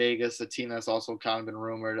 Las Vegas, a team that's also kind of been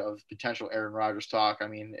rumored of potential Aaron Rodgers talk. I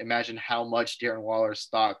mean, imagine how much Darren Waller's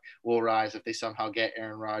stock will rise if they somehow get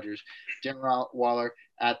Aaron Rodgers. Darren Waller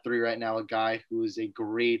at 3 right now, a guy who is a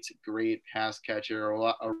great pass catcher,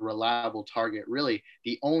 a reliable target, really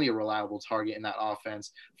the only reliable target in that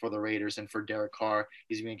offense for the Raiders and for Derek Carr.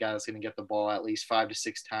 He's going to be a guy that's going to get the ball at least 5 to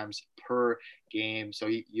 6 times per game. So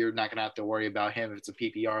you're not going to have to worry about him if it's a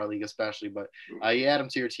PPR league, especially. But you add him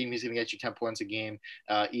to your team, he's going to get you 10 points a game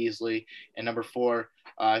easily. And number 4,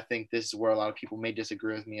 I think this is where a lot of people may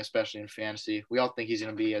disagree with me, especially in fantasy. We all think he's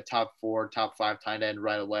going to be a top 4, top 5 tight end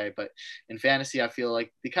right away. But in fantasy, I feel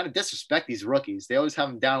like they kind of disrespect these rookies. They always have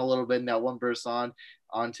them down a little bit in that one burst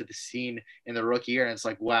onto the scene in the rookie year. And it's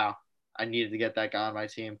like, wow, I needed to get that guy on my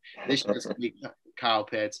team. This should just be Kyle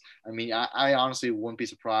Pitts. I mean, I honestly wouldn't be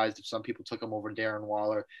surprised if some people took him over Darren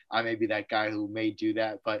Waller. I may be that guy who may do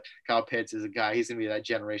that, but Kyle Pitts is a guy, he's going to be that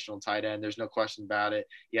generational tight end. There's no question about it.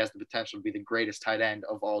 He has the potential to be the greatest tight end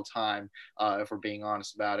of all time, if we're being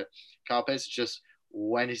honest about it. Kyle Pitts is just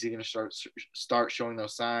When is he going to start showing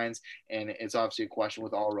those signs? And it's obviously a question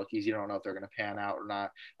with all rookies. You don't know if they're going to pan out or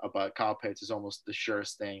not. But Kyle Pitts is almost the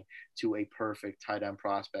surest thing to a perfect tight end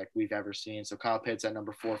prospect we've ever seen. So Kyle Pitts at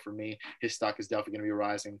number 4 for me. His stock is definitely going to be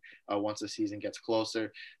rising once the season gets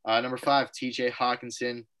closer. Number 5, T.J.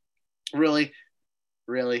 Hockenson. Really,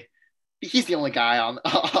 he's the only guy on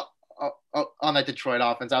that Detroit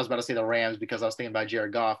offense. I was about to say the Rams because I was thinking about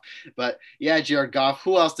Jared Goff. But yeah, Jared Goff.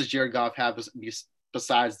 Who else does Jared Goff have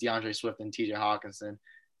besides DeAndre Swift and TJ Hockenson?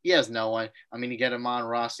 He has no one. I mean, you get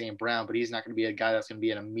Amon-Ra St. Brown, but he's not going to be a guy that's going to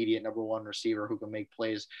be an immediate number 1 receiver who can make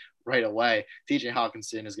plays right away. TJ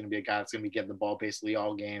Hockenson is going to be a guy that's going to be getting the ball basically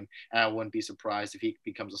all game. And I wouldn't be surprised if he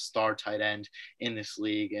becomes a star tight end in this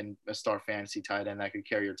league and a star fantasy tight end that could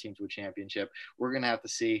carry your team to a championship. We're going to have to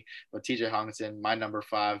see. But TJ Hockenson, my number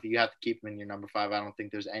 5, you have to keep him in your number 5. I don't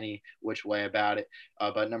think there's any which way about it.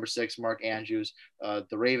 But number 6, Mark Andrews,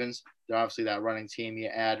 the Ravens. They're obviously that running team. You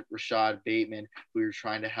add Rashad Bateman, who you're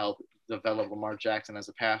trying to help develop Lamar Jackson as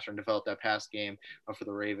a passer and develop that pass game for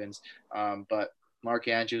the Ravens. But Mark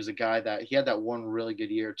Andrews, a guy that he had that one really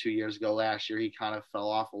good year 2 years ago. Last year, he kind of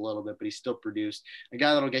fell off a little bit, but he still produced. A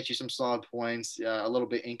guy that'll get you some solid points, a little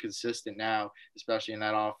bit inconsistent now, especially in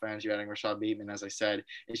that offense. You're adding Rashad Bateman, as I said.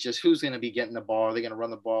 It's just who's going to be getting the ball? Are they going to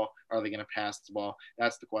run the ball? Or are they going to pass the ball?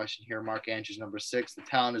 That's the question here. Mark Andrews, number 6. The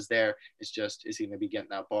talent is there. It's just, is he going to be getting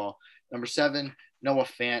that ball? Number 7, Noah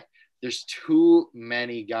Fant. There's too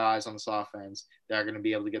many guys on this offense that are going to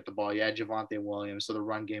be able to get the ball. You had Javonte Williams, so the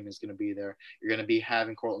run game is going to be there. You're going to be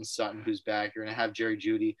having Courtland Sutton, who's back. You're going to have Jerry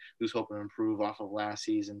Jeudy, who's hoping to improve off of last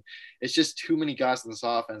season. It's just too many guys on this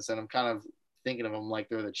offense, and I'm kind of thinking of them like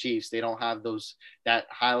they're the Chiefs. They don't have that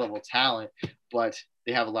high-level talent, but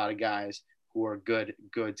they have a lot of guys who are good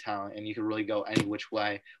talent, and you can really go any which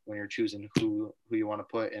way when you're choosing who you want to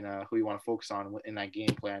put and who you want to focus on in that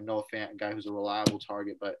game plan. Noah Fant, a guy who's a reliable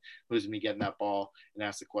target, but who's going to be getting that ball, and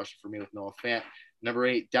that's the question for me with Noah Fant. Number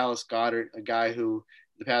 8, Dallas Goedert, a guy who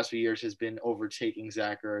the past few years has been overtaking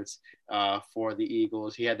Zach Ertz for the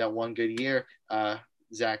Eagles. He had that one good year,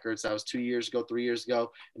 Zach Ertz. That was 3 years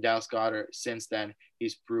ago, and Dallas Goedert, since then,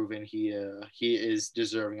 he's proven he is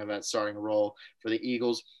deserving of that starting role for the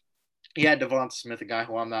Eagles. He had Devonta Smith, a guy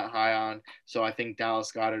who I'm not high on, so I think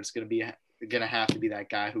Dallas Goedert is going to have to be that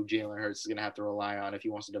guy who Jalen Hurts is going to have to rely on if he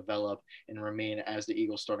wants to develop and remain as the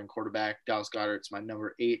Eagles starting quarterback. Dallas Goedert is my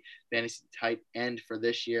number 8 fantasy tight end for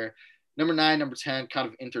this year. Number 9, number 10, kind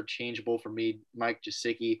of interchangeable for me. Mike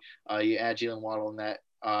Gesicki. You add Jalen Waddle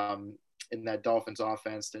in that Dolphins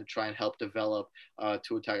offense to try and help develop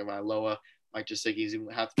Tua Tagovailoa. Mike Gesicki is going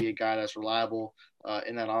to have to be a guy that's reliable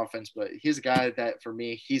in that offense, but he's a guy that, for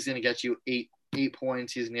me, he's going to get you eight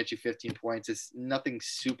points. He's going to get you 15 points. It's nothing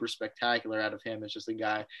super spectacular out of him. It's just a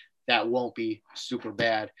guy that won't be super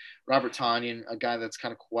bad. Robert Tonyan, a guy that's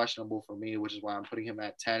kind of questionable for me, which is why I'm putting him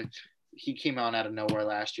at 10. He came out of nowhere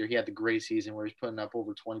last year. He had the great season where he's putting up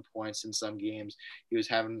over 20 points in some games. He was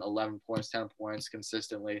having 11 points, 10 points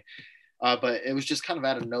consistently. But it was just kind of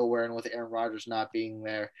out of nowhere. And with Aaron Rodgers not being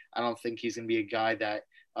there, I don't think he's going to be a guy that,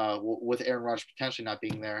 with Aaron Rodgers potentially not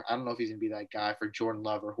being there, I don't know if he's going to be that guy for Jordan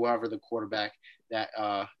Love or whoever the quarterback that's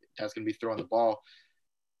going to be throwing the ball.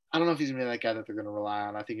 I don't know if he's going to be that guy that they're going to rely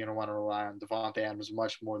on. I think you're going to want to rely on Devontae Adams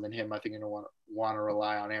much more than him. I think you're going to want to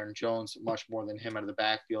rely on Aaron Jones much more than him out of the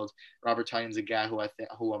backfield. Robert Tonyan's a guy who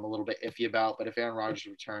I'm a little bit iffy about. But if Aaron Rodgers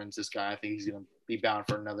returns, this guy, I think he's going to be bound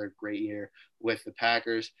for another great year with the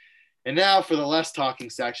Packers. And now for the less talking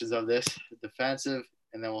sections of this, defensive,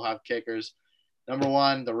 and then we'll have kickers. Number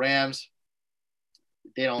 1, the Rams.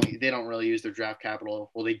 They don't really use their draft capital.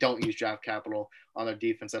 Well, they don't use draft capital on their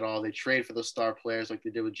defense at all. They trade for those star players like they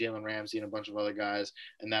did with Jalen Ramsey and a bunch of other guys,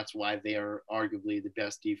 and that's why they are arguably the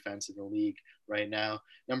best defense in the league right now.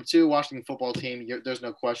 Number 2, Washington football team. There's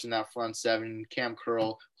no question that front 7. Cam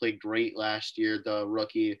Curl played great last year, the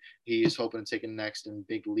rookie. He's hoping to take a next and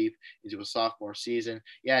big leap into a sophomore season.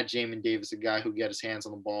 Yeah, Jamin Davis, a guy who get his hands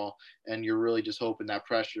on the ball, and you're really just hoping that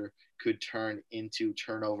pressure could turn into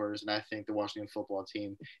turnovers. And I think the Washington football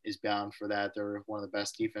team is bound for that. They're one of the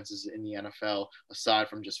best defenses in the NFL, aside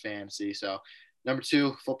from just fantasy. So number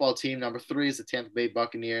 2, football team. Number 3 is the Tampa Bay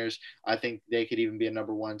Buccaneers. I think they could even be a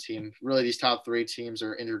number 1 team. Really, these top 3 teams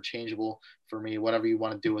are interchangeable for me. Whatever you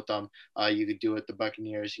want to do with them, you could do it. The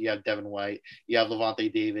Buccaneers, you have Devin White, you have Levante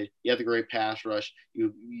David, you have the great pass rush.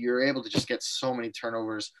 You're able to just get so many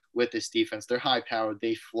turnovers with this defense. They're high powered,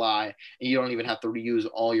 they fly, and you don't even have to reuse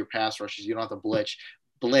all your pass rushes. You don't have to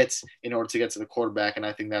blitz in order to get to the quarterback, and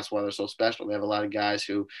I think that's why they're so special. They have a lot of guys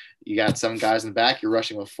who, you got 7 guys in the back, you're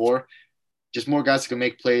rushing with 4. Just more guys who can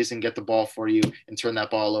make plays and get the ball for you and turn that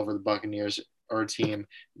ball over. The Buccaneers are a team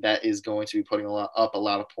that is going to be putting up a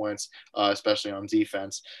lot of points, especially on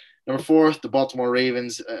defense. Number 4, the Baltimore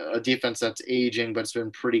Ravens, a defense that's aging, but it's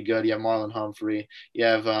been pretty good. You have Marlon Humphrey. You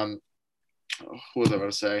have who was I going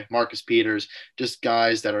to say? Marcus Peters, just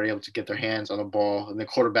guys that are able to get their hands on the ball. And the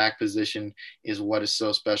quarterback position is what is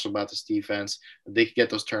so special about this defense. They can get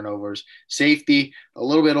those turnovers. Safety, a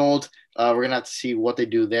little bit old. We're going to have to see what they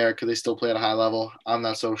do there because they still play at a high level. I'm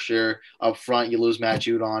not so sure. Up front, you lose Matt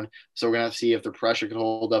Judon. So we're going to have to see if their pressure can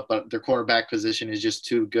hold up. But their quarterback position is just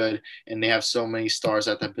too good, and they have so many stars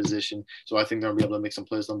at that position. So I think they're going to be able to make some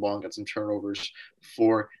plays on the ball and get some turnovers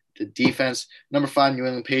for the defense. Number 5, New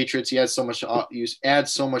England Patriots. You add so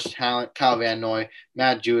much talent. Kyle Van Noy,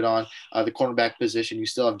 Matt Judon, the cornerback position. You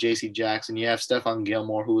still have J.C. Jackson. You have Stephon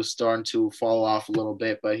Gilmore, who is starting to fall off a little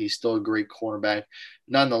bit, but he's still a great cornerback.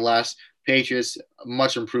 Nonetheless, Patriots, a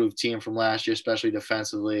much improved team from last year, especially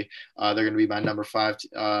defensively. They're going to be my number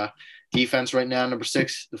 5 defense right now. Number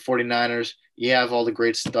 6, the 49ers. You have all the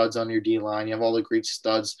great studs on your D-line. You have all the great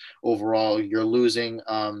studs overall. You're losing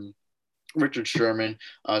Richard Sherman.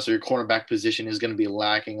 So your cornerback position is going to be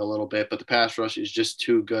lacking a little bit, but the pass rush is just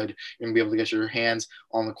too good. You're going to be able to get your hands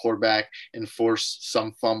on the quarterback and force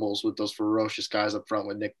some fumbles with those ferocious guys up front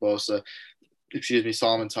with Nick Bosa,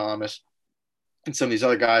 Solomon Thomas, and some of these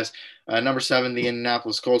other guys. Number 7, the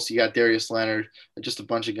Indianapolis Colts. You got Darius Leonard, just a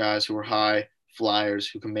bunch of guys who are high flyers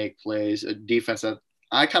who can make plays. A defense that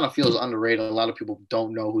I kind of feel is underrated. A lot of people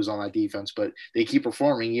don't know who's on that defense, but they keep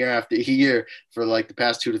performing year after year for like the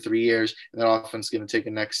past 2 to 3 years. And that offense is going to take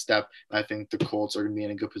a next step. I think the Colts are going to be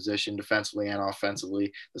in a good position defensively and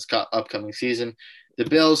offensively this upcoming season. The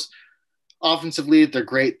Bills, offensively, they're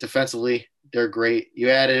great. Defensively, they're great. You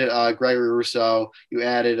added Gregory Rousseau. You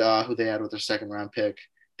added who they had with their second-round pick.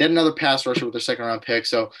 They had another pass rusher with their second-round pick,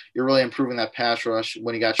 so you're really improving that pass rush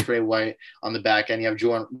when you got Trey White on the back end. You have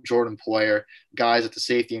Jordan Poyer, guys at the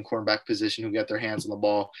safety and cornerback position who get their hands on the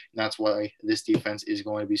ball, and that's why this defense is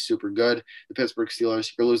going to be super good. The Pittsburgh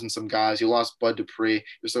Steelers, you're losing some guys. You lost Bud Dupree.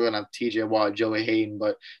 You're still going to have T.J. Watt, Joey Hayden,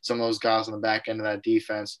 but some of those guys on the back end of that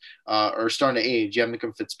defense are starting to age. You have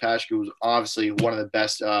Minka Fitzpatrick, who's obviously one of the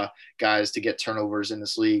best guys to get turnovers in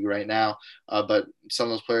this league right now, but some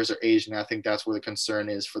of those players are aging. I think that's where the concern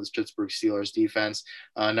is for the Pittsburgh Steelers defense.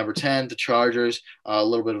 Number 10, the Chargers, a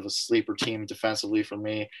little bit of a sleeper team defensively for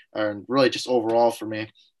me, and really just overall for me.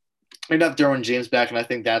 I'd have Derwin James back, and I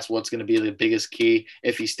think that's what's going to be the biggest key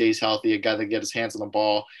if he stays healthy, a guy that gets his hands on the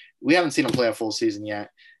ball. We haven't seen him play a full season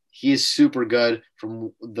yet. He is super good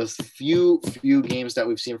from the few games that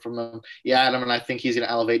we've seen from him. Yeah, Adam, and I think he's going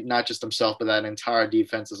to elevate not just himself, but that entire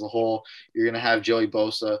defense as a whole. You're going to have Joey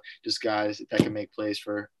Bosa, just guys that can make plays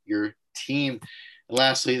for your team. And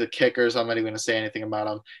lastly, the kickers. I'm not even going to say anything about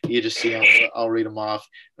them. You just see them. I'll read them off.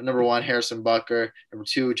 But number 1, Harrison Butker. Number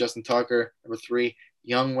 2, Justin Tucker. Number 3,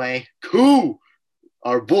 Younghoe Koo,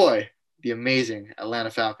 our boy, the amazing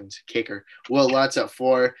Atlanta Falcons kicker. Will Lutz at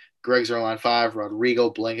 4. Greg Zuerlein 5,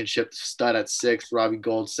 Rodrigo Blankenship, stud at 6, Robbie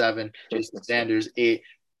Gould 7, Jason Sanders 8,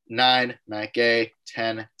 9, Matt Gay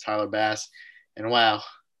 10, Tyler Bass, and wow,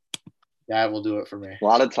 that will do it for me. A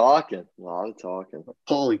lot of talking.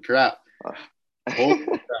 Holy crap!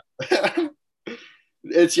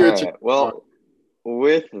 It's your turn. Right. Well,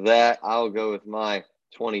 with that, I'll go with my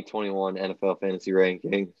 2021 NFL fantasy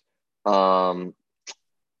rankings.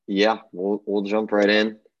 Yeah, we'll jump right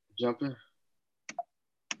in. Jump in.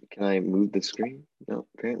 Can I move the screen? No,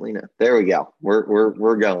 apparently not. There we go.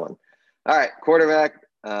 We're going. All right, quarterback.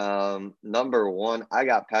 Number 1, I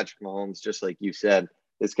got Patrick Mahomes. Just like you said,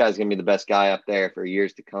 this guy's gonna be the best guy up there for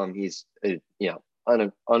years to come. He's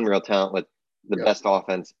unreal talent with the best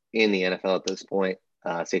offense in the NFL at this point.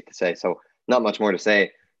 Safe to say. So not much more to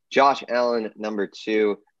say. Josh Allen, number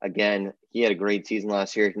 2. Again, he had a great season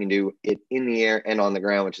last year. He can do it in the air and on the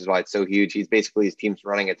ground, which is why it's so huge. He's basically his team's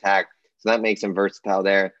running attack. So that makes him versatile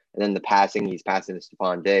there. And then the passing, he's passing to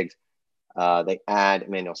Stephon Diggs. They add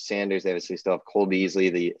Emmanuel Sanders. They obviously still have Cole Beasley,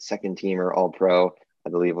 the second-teamer All-Pro, I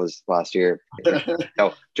believe was last year.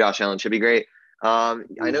 So Josh Allen should be great. I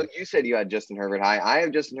know you said you had Justin Herbert high. I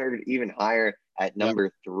have Justin Herbert even higher at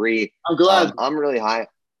number 3. I'm glad. I'm really high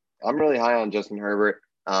on Justin Herbert.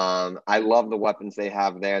 I love the weapons they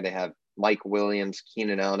have there. They have Mike Williams,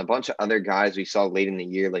 Keenan Allen, a bunch of other guys we saw late in the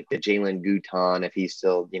year, like the Jalen Guton, if he's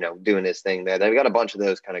still, doing his thing there. They've got a bunch of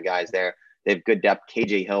those kind of guys there. They have good depth.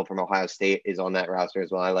 KJ Hill from Ohio State is on that roster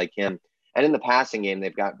as well. I like him. And in the passing game,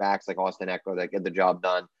 they've got backs like Austin Eckler that get the job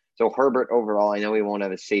done. So Herbert overall, I know he won't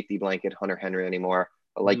have a safety blanket, Hunter Henry anymore.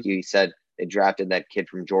 But like you said, they drafted that kid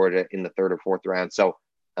from Georgia in the 3rd or 4th round. So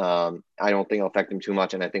I don't think it'll affect him too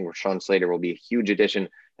much. And I think Rashawn Slater will be a huge addition,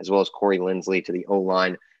 as well as Corey Linsley to the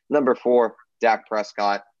O-line. Number 4, Dak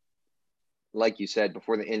Prescott, like you said,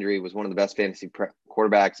 before the injury, was one of the best fantasy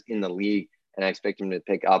quarterbacks in the league, and I expect him to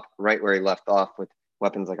pick up right where he left off with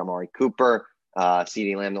weapons like Amari Cooper,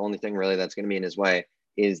 CeeDee Lamb. The only thing really that's going to be in his way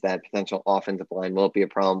is that potential offensive line. Will it be a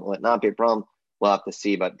problem? Will it not be a problem? We'll have to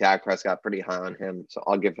see, but Dak Prescott, pretty high on him, so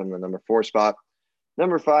I'll give him the number 4 spot.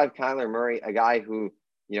 Number 5, Kyler Murray, a guy who,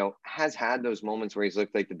 has had those moments where he's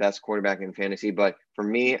looked like the best quarterback in fantasy, but for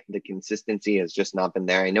me, the consistency has just not been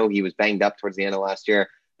there. I know he was banged up towards the end of last year,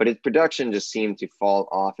 but his production just seemed to fall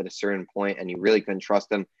off at a certain point, and you really couldn't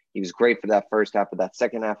trust him. He was great for that first half, but that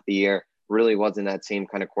second half of the year really wasn't that same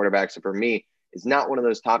kind of quarterback. So for me, is not one of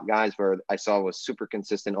those top guys where I saw was super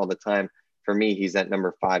consistent all the time. For me, he's that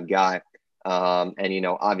number 5 guy. And,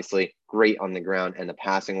 obviously great on the ground and the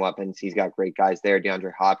passing weapons. He's got great guys there,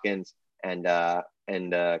 DeAndre Hopkins and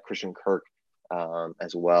Christian Kirk,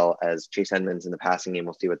 as well as Chase Edmonds in the passing game.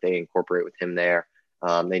 We'll see what they incorporate with him there.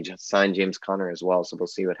 They just signed James Conner as well, so we'll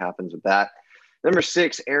see what happens with that. Number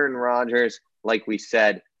 6, Aaron Rodgers. Like we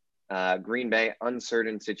said, Green Bay,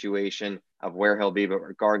 uncertain situation of where he'll be, but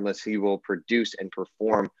regardless, he will produce and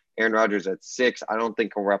perform. Aaron Rodgers at 6, I don't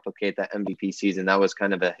think he'll replicate that MVP season. That was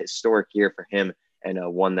kind of a historic year for him, and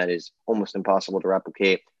one that is almost impossible to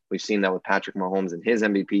replicate. We've seen that with Patrick Mahomes in his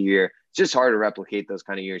MVP year. It's just hard to replicate those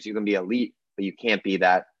kind of years. You can be elite, but you can't be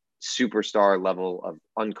that superstar level of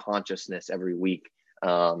unconsciousness every week.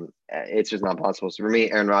 It's just not possible. So for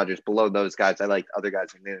me, Aaron Rodgers, below those guys, I like other guys.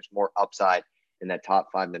 I think there's more upside in that top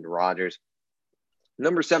 5 than Rodgers.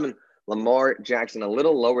 Number 7, Lamar Jackson, a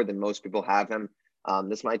little lower than most people have him.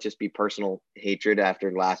 This might just be personal hatred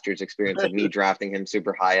after last year's experience of me drafting him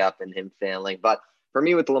super high up and him failing. But for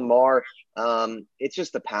me with Lamar, it's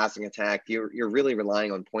just the passing attack. You're really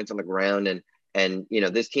relying on points on the ground. And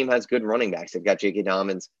this team has good running backs. They've got J.K.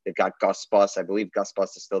 Dobbins. They've got Gus Bus. I believe Gus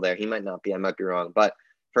Bus is still there. He might not be. I might be wrong. But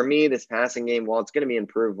for me, this passing game, while it's going to be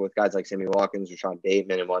improved with guys like Sammy Watkins, Rashad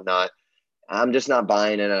Bateman, and whatnot, I'm just not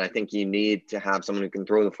buying it. And I think you need to have someone who can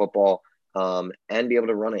throw the football and be able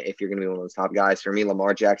to run it if you're going to be one of those top guys. For me,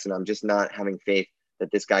 Lamar Jackson, I'm just not having faith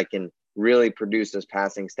that this guy can really produce those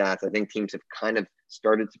passing stats. I think teams have kind of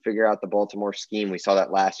started to figure out the Baltimore scheme. We saw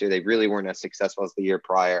that last year. They really weren't as successful as the year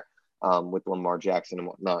prior with Lamar Jackson and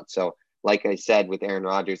whatnot. So like I said, with Aaron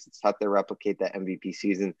Rodgers, it's tough to replicate that MVP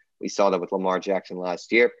season. We saw that with Lamar Jackson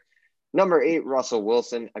last year. Number 8, Russell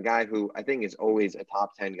Wilson, a guy who I think is always a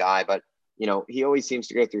top 10 guy, but he always seems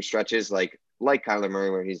to go through stretches like Kyler Murray,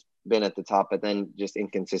 where he's been at the top, but then just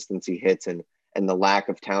inconsistency hits and the lack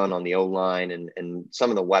of talent on the O-line and some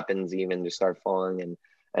of the weapons even just start falling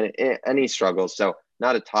and he struggles. So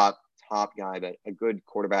not a top guy, but a good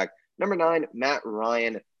quarterback. Number 9, Matt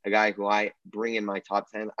Ryan, a guy who I bring in my top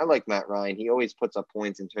 10. I like Matt Ryan. He always puts up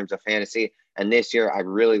points in terms of fantasy. And this year, I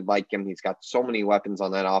really like him. He's got so many weapons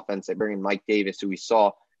on that offense. They bring in Mike Davis, who we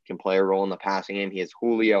saw can play a role in the passing game. He has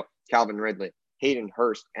Julio, Calvin Ridley, Hayden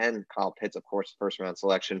Hurst, and Kyle Pitts, of course, first-round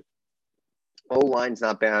selection. O-line's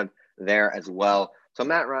not bad there as well. So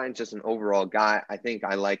Matt Ryan's just an overall guy. I think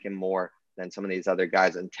I like him more than some of these other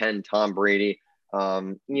guys. And 10, Tom Brady,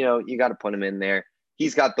 you got to put him in there.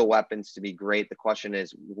 He's got the weapons to be great. The question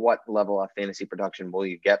is, what level of fantasy production will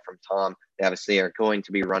you get from Tom? They obviously are going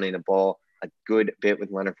to be running the ball a good bit with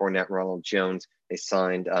Leonard Fournette, Ronald Jones. They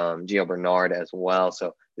signed Gio Bernard as well.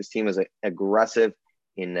 So this team is aggressive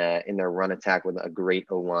in their run attack with a great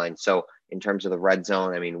O-line. So in terms of the red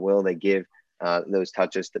zone, I mean, will they give those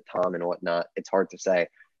touches to Tom and whatnot? It's hard to say.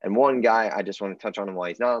 And one guy I just want to touch on him while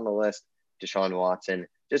he's not on the list, Deshaun Watson,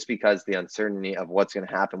 just because the uncertainty of what's going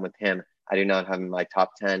to happen with him. I do not have him in my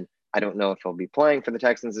top 10. I don't know if he'll be playing for the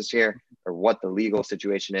Texans this year or what the legal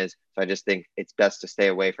situation is. So I just think it's best to stay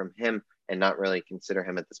away from him and not really consider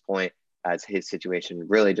him at this point, as his situation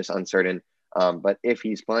really just uncertain. But if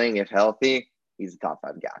he's playing, if healthy, he's a top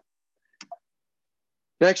 5 guy.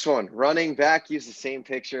 Next one, running back. Use the same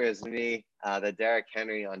picture as me, the Derrick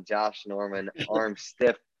Henry on Josh Norman, arm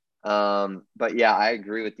stiff. But yeah, I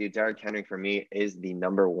agree with you. Derrick Henry for me is the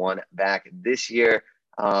number 1 back this year.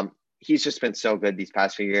 He's just been so good these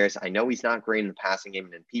past few years. I know he's not great in the passing game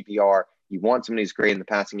and in PPR. You want someone who's great in the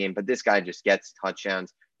passing game, but this guy just gets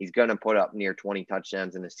touchdowns. He's going to put up near 20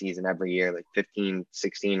 touchdowns in a season every year, like 15,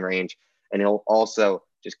 16 range. And he'll also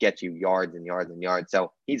just get you yards and yards and yards.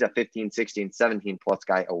 So he's a 15, 16, 17 plus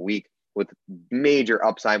guy a week with major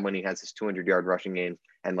upside when he has his 200-yard rushing games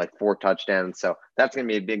and like 4 touchdowns. So that's going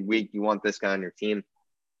to be a big week. You want this guy on your team.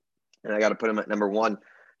 And I got to put him at number 1.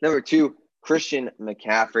 Number 2, Christian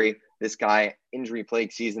McCaffrey. This guy, injury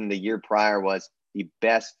plague season the year prior was the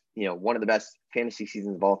best, one of the best fantasy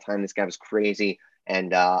seasons of all time. This guy was crazy.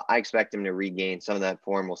 And I expect him to regain some of that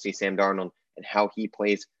form. We'll see Sam Darnold and how he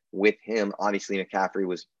plays with him. Obviously, McCaffrey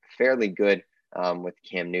was fairly good with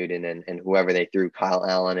Cam Newton and whoever they threw, Kyle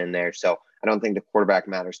Allen in there. So I don't think the quarterback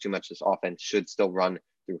matters too much. This offense should still run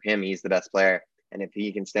through him. He's the best player. And if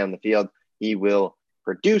he can stay on the field, he will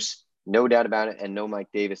produce, no doubt about it. And no Mike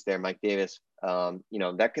Davis there. Mike Davis,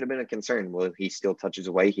 that could have been a concern. Will he still touches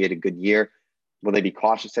away? He had a good year. Will they be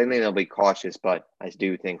cautious? I think they'll be cautious, but I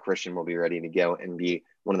do think Christian will be ready to go and be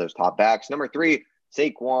one of those top backs. Number 3,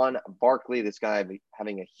 Saquon Barkley. This guy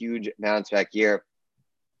having a huge bounce back year.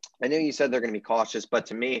 I know you said they're going to be cautious, but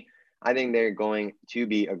to me, I think they're going to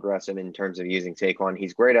be aggressive in terms of using Saquon.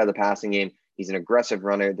 He's great out of the passing game. He's an aggressive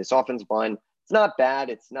runner. This offensive line, it's not bad.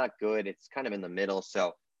 It's not good. It's kind of in the middle.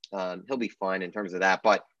 So he'll be fine in terms of that.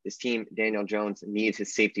 But this team, Daniel Jones, needs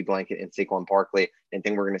his safety blanket in Saquon Barkley. And I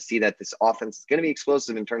think we're going to see that this offense is going to be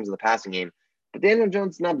explosive in terms of the passing game. But Daniel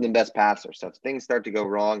Jones is not the best passer. So if things start to go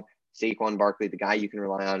wrong, Saquon Barkley, the guy you can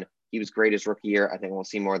rely on, he was great his rookie year. I think we'll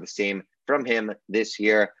see more of the same from him this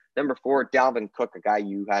year. Number 4, Dalvin Cook, a guy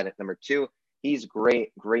you had at number 2. He's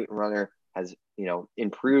great runner, has,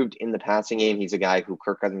 improved in the passing game. He's a guy who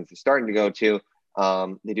Kirk Cousins is starting to go to.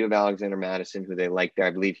 They do have Alexander Madison, who they like there.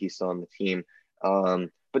 I believe he's still on the team.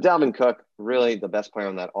 But Dalvin Cook, really the best player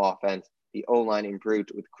on that offense. The O-line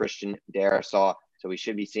improved with Christian Darrisaw, so we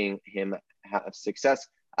should be seeing him have success.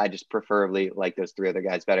 I just preferably like those 3 other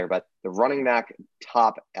guys better. But the running back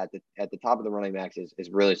top at the top of the running backs is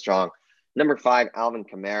really strong. Number 5, Alvin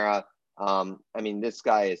Kamara. This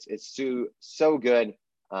guy is so good.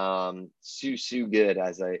 So good,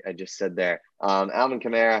 as I just said there. Alvin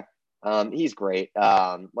Kamara, he's great.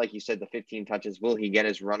 Like you said, the 15 touches. Will he get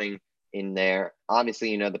his running in there?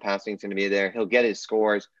 Obviously, the passing is going to be there. He'll get his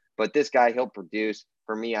scores. But this guy, he'll produce.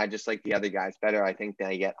 For me, I just like the other guys better. I think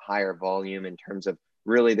they get higher volume in terms of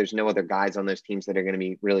really there's no other guys on those teams that are going to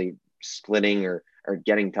be really splitting or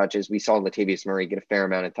getting touches. We saw Latavius Murray get a fair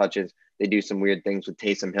amount of touches. They do some weird things with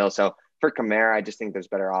Taysom Hill. So for Kamara, I just think there's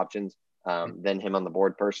better options than him on the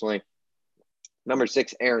board personally. Number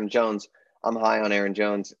 6, Aaron Jones. I'm high on Aaron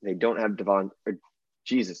Jones. They don't have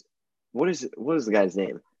Jesus. What is the guy's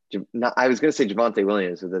name? I was going to say Javonte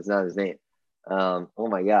Williams, but that's not his name. Oh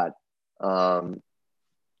my God,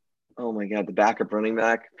 the backup running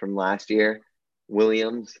back from last year,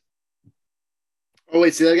 Williams. Oh,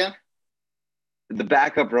 wait, say that again? The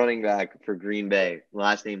backup running back for Green Bay,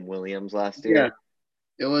 last name Williams last year. Yeah.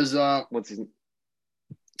 It was what's his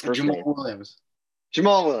Jamal name? Williams.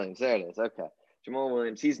 Jamal Williams. There it is. Okay. Jamal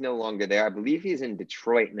Williams. He's no longer there. I believe he's in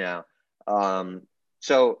Detroit now.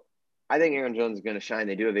 So I think Aaron Jones is going to shine.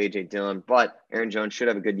 They do have A.J. Dillon, but Aaron Jones should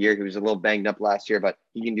have a good year. He was a little banged up last year, but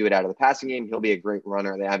he can do it out of the passing game. He'll be a great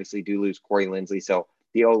runner. They obviously do lose Corey Linsley. So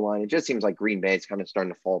the O-line, it just seems like Green Bay is kind of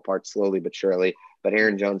starting to fall apart slowly but surely. But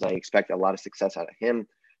Aaron Jones, I expect a lot of success out of him.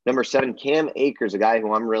 Number 7, Cam Akers, a guy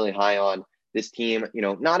who I'm really high on. This team,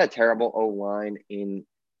 not a terrible O-line in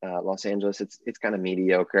Los Angeles. It's kind of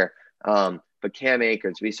mediocre. But Cam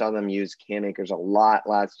Akers, we saw them use Cam Akers a lot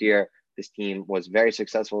last year. This team was very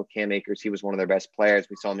successful with Cam Akers. He was one of their best players.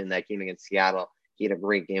 We saw him in that game against Seattle. He had a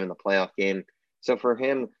great game in the playoff game. So for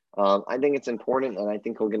him, I think it's important, and I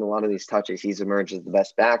think he'll get a lot of these touches. He's emerged as the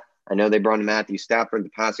best back. I know they brought in Matthew Stafford. The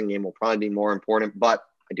passing game will probably be more important, but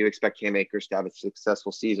I do expect Cam Akers to have a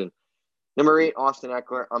successful season. Number 8, Austin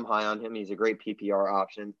Eckler. I'm high on him. He's a great PPR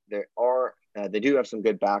option. They do have some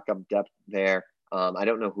good backup depth there. I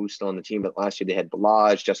don't know who's still on the team, but last year they had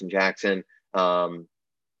Balaj, Justin Jackson, the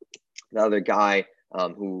other guy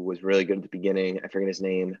who was really good at the beginning. I forget his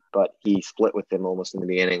name, but he split with them almost in the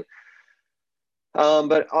beginning.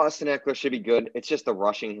 But Austin Eckler should be good. It's just the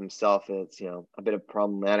rushing himself. It's, a bit of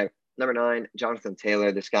problematic. Number 9, Jonathan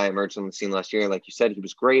Taylor. This guy emerged on the scene last year. Like you said, he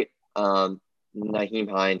was great. Nyheim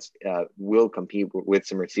Hines will compete with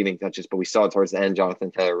some receiving touches, but we saw towards the end,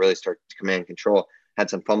 Jonathan Taylor really start to command control, had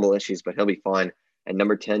some fumble issues, but he'll be fine. And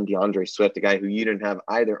number 10, DeAndre Swift, a guy who you didn't have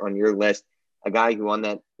either on your list, a guy who on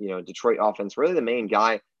that, Detroit offense, really the main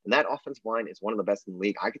guy. And that offensive line is one of the best in the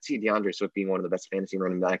league. I could see DeAndre Swift being one of the best fantasy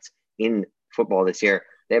running backs in football this year.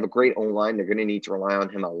 They have a great O-line. They're going to need to rely on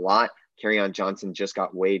him a lot. Kerryon Johnson just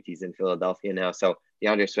got waived. He's in Philadelphia now. So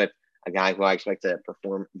DeAndre Swift, a guy who I expect to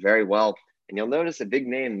perform very well. And you'll notice a big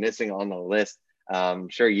name missing on the list. I'm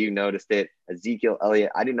sure you noticed it. Ezekiel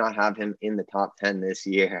Elliott. I do not have him in the top 10 this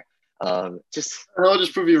year. I'll just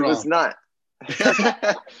prove you wrong. It's not.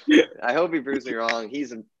 I hope he proves me wrong.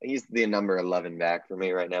 He's the number 11 back for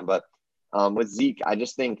me right now. But with Zeke, I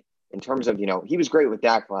just think in terms of, he was great with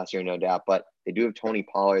Dak last year, no doubt. But they do have Tony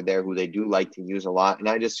Pollard there, who they do like to use a lot. And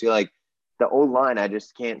I just feel like the O-line, I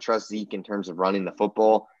just can't trust Zeke in terms of running the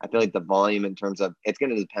football. I feel like the volume in terms of it's going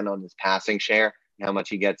to depend on his passing share and how much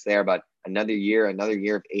he gets there. But another year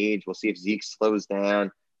of age. We'll see if Zeke slows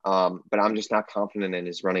down. But I'm just not confident in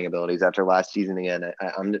his running abilities after last season again.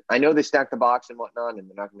 I know they stacked the box and whatnot, and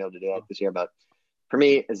they're not going to be able to do that this year. But for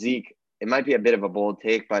me, Zeke, it might be a bit of a bold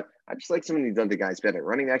take, but I just like some of these other guys better.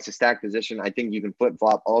 Running back's a stack position. I think you can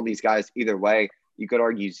flip-flop all these guys either way. You could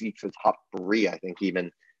argue Zeke's the top 3, I think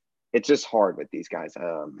even. It's just hard with these guys.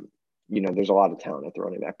 There's a lot of talent at the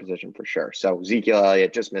running back position for sure. So Ezekiel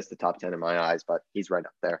Elliott just missed the top 10 in my eyes, but he's right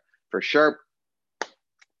up there for sure.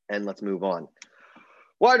 And let's move on.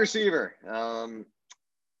 Wide receiver.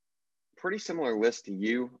 Pretty similar list to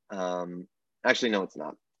you. Actually, no, it's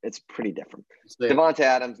not. It's pretty different. Davante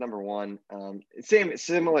Adams, number 1.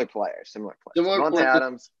 Similar players. Davante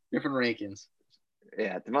Adams. Different rankings.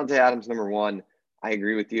 Yeah, Davante Adams, number 1. I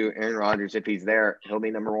agree with you. Aaron Rodgers, if he's there, he'll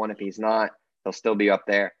be number 1. If he's not, he'll still be up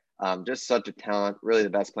there. Just such a talent, really the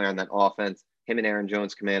best player on that offense. Him and Aaron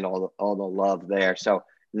Jones command all the love there. So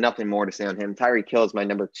nothing more to say on him. Tyreek Hill is my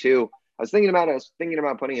number 2. I was thinking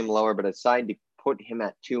about putting him lower, but I decided to put him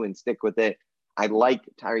at 2 and stick with it. I like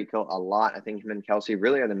Tyreek Hill a lot. I think him and Kelsey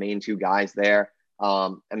really are the main 2 guys there.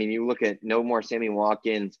 You look at no more Sammy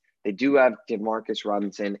Watkins. They do have Demarcus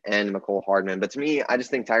Robinson and Mecole Hardman. But to me, I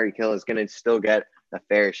just think Tyreek Hill is going to still get a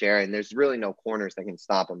fair share. And there's really no corners that can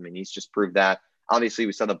stop him. And he's just proved that. Obviously,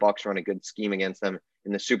 we saw the Bucs run a good scheme against them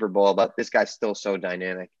in the Super Bowl. But this guy's still so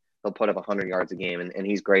dynamic. He'll put up 100 yards a game, and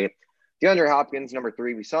he's great. DeAndre Hopkins, number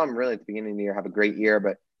 3. We saw him really at the beginning of the year have a great year,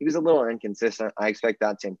 but he was a little inconsistent. I expect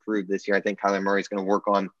that to improve this year. I think Kyler Murray is going to work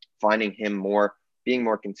on finding him more, being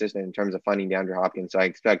more consistent in terms of finding DeAndre Hopkins. So I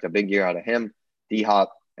expect a big year out of him,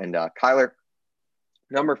 D-Hop, and Kyler.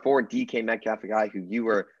 Number 4, DK Metcalf, a guy who you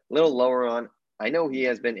were a little lower on. I know he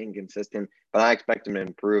has been inconsistent, but I expect him to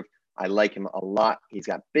improve. I like him a lot. He's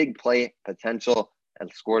got big play potential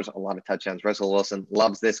and scores a lot of touchdowns. Russell Wilson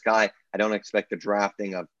loves this guy. I don't expect the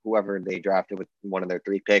drafting of whoever they drafted with one of their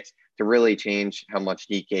 3 picks to really change how much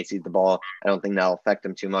DK sees the ball. I don't think that'll affect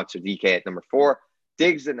him too much. So DK at number 4.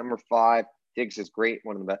 Diggs at number 5. Diggs is great,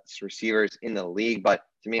 one of the best receivers in the league. But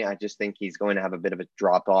to me, I just think he's going to have a bit of a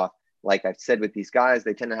drop-off. Like I've said with these guys,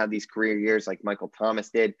 they tend to have these career years like Michael Thomas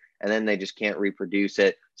did, and then they just can't reproduce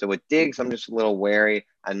it. So with Diggs, I'm just a little wary.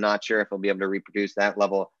 I'm not sure if he'll be able to reproduce that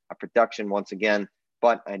level of production once again.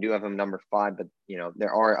 But I do have him number 5. But,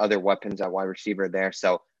 there are other weapons at wide receiver there.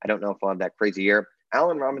 So I don't know if he'll have that crazy year.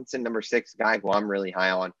 Allen Robinson, number 6, guy who I'm really high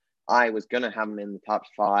on. I was going to have him in the top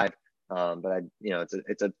 5. But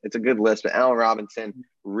it's a good list. But Allen Robinson,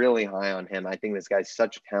 really high on him. I think this guy's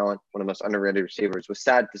such a talent, one of the most underrated receivers. It was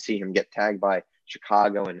sad to see him get tagged by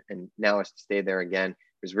Chicago and now has to stay there again.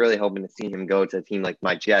 I was really hoping to see him go to a team like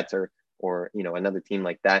my Jets or another team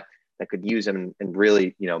like that could use him and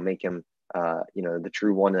really make him the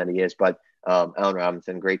true one that he is. But Allen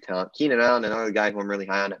Robinson, great talent. Keenan Allen, another guy who I'm really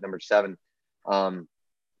high on at number 7.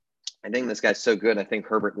 I think this guy's so good. I think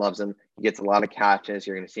Herbert loves him. He gets a lot of catches.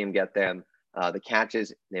 You're going to see him get them. The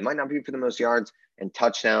catches, they might not be for the most yards and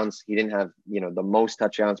touchdowns. He didn't have, the most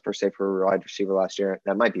touchdowns per se for a wide receiver last year.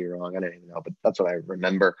 That might be wrong. I don't even know, but that's what I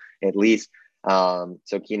remember at least.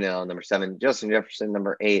 So Keenan Allen, number 7. Justin Jefferson,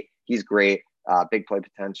 number 8. He's great. Big play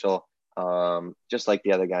potential. Just like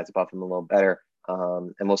the other guys above him a little better.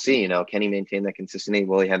 And we'll see, can he maintain that consistency?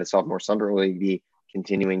 Will he have a sophomore slump? Will he be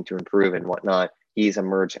continuing to improve and whatnot? He's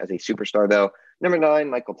emerged as a superstar, though. Number 9,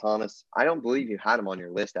 Michael Thomas. I don't believe you had him on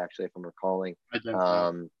your list, actually, if I'm recalling.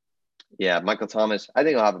 Yeah, Michael Thomas. I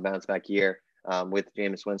think he'll have a bounce back year with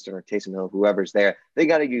Jameis Winston or Taysom Hill, whoever's there. They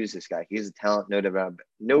got to use this guy. He's a talent,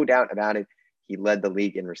 no doubt about it. He led the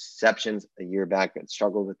league in receptions a year back and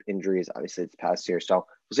struggled with injuries, obviously, this past year. So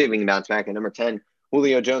we'll see if we can bounce back. At number 10,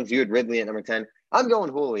 Julio Jones. You had Ridley at number 10. I'm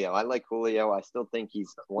going Julio. I like Julio. I still think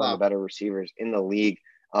he's one of the better receivers in the league.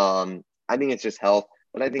 I think it's just health,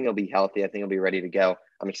 but I think he'll be healthy. I think he'll be ready to go.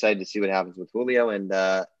 I'm excited to see what happens with Julio. And,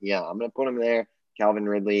 I'm going to put him there. Calvin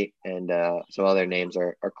Ridley and some other names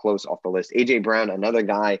are close off the list. A.J. Brown, another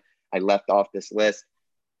guy I left off this list.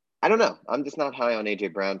 I don't know. I'm just not high on A.J.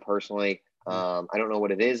 Brown personally. I don't know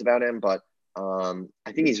what it is about him, but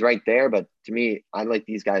I think he's right there. But to me, I like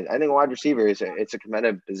these guys. I think wide receiver it's a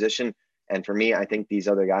competitive position. And for me, I think these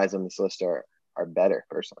other guys on this list are better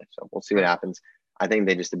personally. So we'll see what happens. I think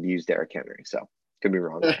they just abused Derrick Henry. So could be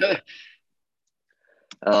wrong.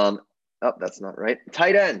 That's not right.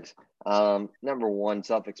 Tight end. Number 1,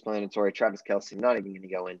 self-explanatory. Travis Kelce. Not even going to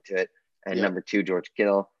go into it. And number 2, George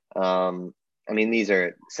Kittle. These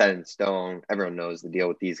are set in stone. Everyone knows the deal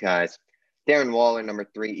with these guys. Darren Waller, number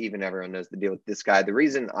 3. Even everyone knows the deal with this guy. The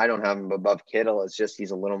reason I don't have him above Kittle is just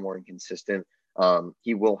he's a little more inconsistent.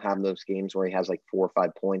 He will have those games where he has like 4 or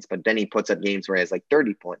 5 points, but then he puts up games where he has like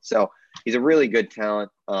 30 points. So he's a really good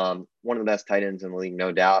talent. One of the best tight ends in the league,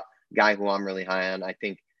 no doubt. Guy who I'm really high on. I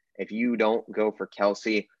think if you don't go for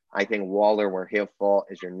Kelsey, I think Waller, where he'll fall,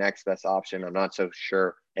 is your next best option. I'm not so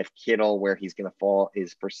sure if Kittle, where he's going to fall,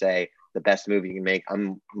 is per se the best move you can make.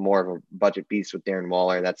 I'm more of a budget beast with Darren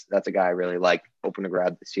Waller. That's a guy I really like, open to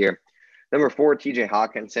grab this year. Number 4, TJ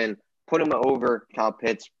Hawkinson. Put him over Kyle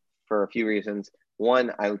Pitts for a few reasons.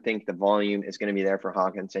 One, I would think the volume is going to be there for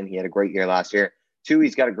Hawkinson. He had a great year last year. 2,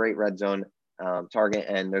 he's got a great red zone target,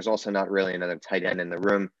 and there's also not really another tight end in the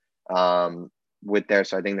room with there.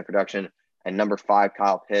 So I think the production. And number 5,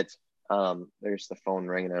 Kyle Pitts. There's the phone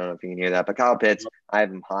ringing. I don't know if you can hear that, but Kyle Pitts, I have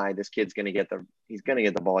him high. This kid's going to get the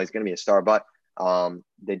ball. He's going to be a star. But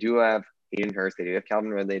they do have Hayden Hurst. They do have Calvin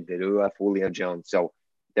Ridley. They do have Julio Jones. So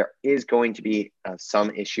there is going to be some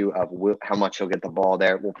issue of how much he'll get the ball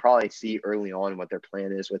there. We'll probably see early on what their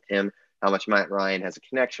plan is with him, how much Matt Ryan has a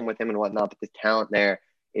connection with him and whatnot. But the talent there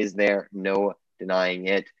is there. No denying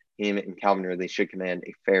it. Him and Calvin Ridley should command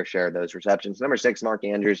a fair share of those receptions. Number 6, Mark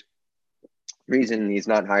Andrews. Reason he's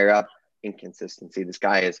not higher up, inconsistency. This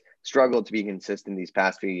guy has struggled to be consistent these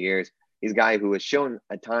past few years. He's a guy who has shown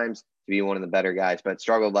at times to be one of the better guys, but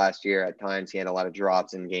struggled last year. At times he had a lot of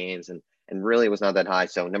drops in games and really was not that high.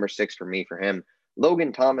 So number 6 for me for him.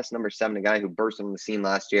 Logan Thomas, number 7, a guy who burst on the scene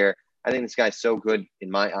last year. I think this guy's so good in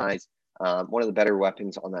my eyes. One of the better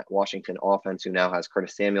weapons on that Washington offense, who now has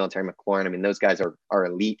Curtis Samuel and Terry McLaurin. I mean, those guys are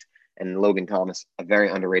elite. And Logan Thomas, a very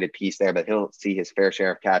underrated piece there, but he'll see his fair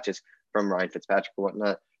share of catches from Ryan Fitzpatrick or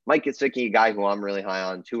whatnot. Mike Gesicki, a guy who I'm really high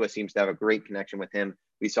on. Tua seems to have a great connection with him.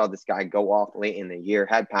 We saw this guy go off late in the year,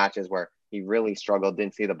 had patches where he really struggled,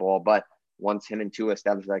 didn't see the ball, but once him and Tua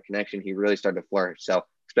established that connection, he really started to flourish. So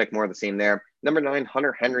expect more of the same there. Number 9,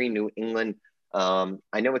 Hunter Henry, New England.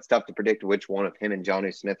 I know it's tough to predict which one of him and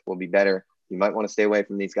Jonnu Smith will be better. You might want to stay away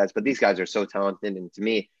from these guys, but these guys are so talented. And to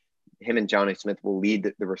me, him and Jonnu Smith will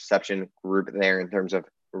lead the reception group there in terms of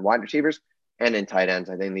wide receivers and in tight ends.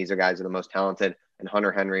 I think these are guys who are the most talented. And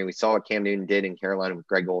Hunter Henry, we saw what Cam Newton did in Carolina with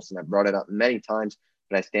Greg Olsen. I've brought it up many times,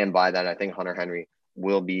 but I stand by that. I think Hunter Henry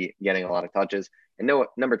will be getting a lot of touches. And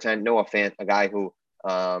number 10, Noah Fant, a guy who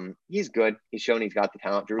he's good. He's shown he's got the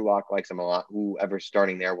talent. Drew Lock likes him a lot. Whoever's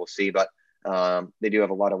starting there, we'll see. But they do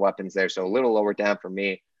have a lot of weapons there. So a little lower down for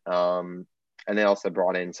me. And they also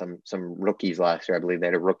brought in some rookies last year. I believe they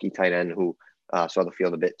had a rookie tight end who saw the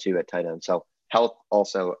field a bit too at tight end. So health,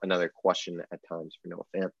 also another question at times for Noah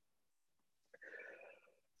Fant.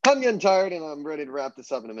 I'm getting tired and I'm ready to wrap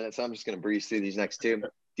this up in a minute. So I'm just going to breeze through these next 2.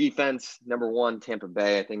 Defense, number 1, Tampa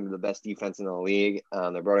Bay. I think the best defense in the league.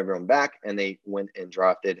 They brought everyone back and they went and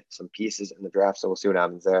drafted some pieces in the draft. So we'll see what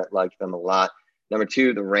happens there. I like them a lot. Number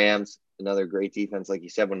 2, the Rams. Another great defense. Like you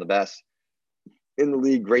said, one of the best in the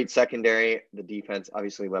league. Great secondary. The defense,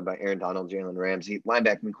 obviously led by Aaron Donald, Jalen Ramsey.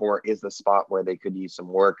 Linebacking core is the spot where they could use some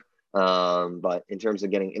work. But in terms of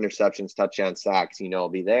getting interceptions, touchdowns, sacks, I'll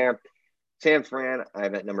be there. San Fran, I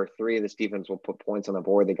have at number 3. This defense will put points on the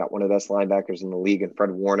board. They got one of the best linebackers in the league, and Fred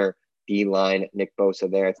Warner, D-line, Nick Bosa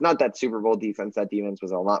there. It's not that Super Bowl defense. That defense was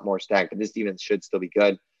a lot more stacked, but this defense should still be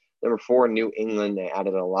good. Number 4, New England. They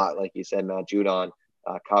added a lot, like you said, Matt Judon.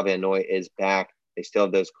 Kyle Van Noy is back. They still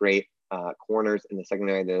have those great corners in the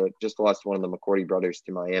secondary. They just lost one of the McCourty brothers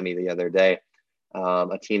to Miami the other day,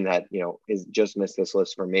 a team that, is just missed this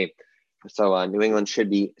list for me. So New England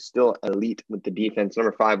should be still elite with the defense.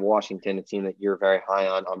 Number 5, Washington, a team that you're very high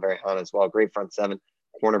on. I'm very high on as well. Great front 7.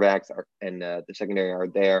 Cornerbacks and the secondary are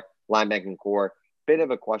there. Linebacking core, bit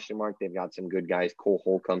of a question mark. They've got some good guys. Cole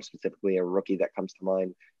Holcomb, specifically a rookie that comes to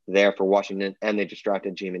mind there for Washington. And they just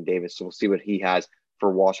drafted Jamin Davis. So we'll see what he has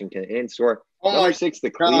for Washington in store. Number 6,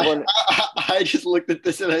 the Cleveland. I just looked at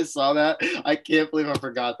this and I saw that. I can't believe I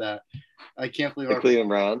forgot that. I can't believe the Cleveland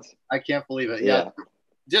Browns. I can't believe it. Yeah.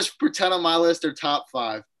 Just pretend on my list they're top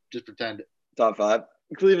 5. Just pretend it. Top 5.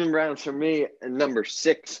 Cleveland Browns for me, and number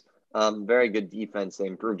 6. Very good defense. They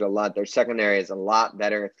improved a lot. Their secondary is a lot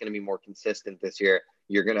better. It's going to be more consistent this year.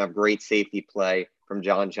 You're going to have great safety play from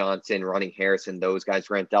John Johnson, Ronnie Harrison, those guys.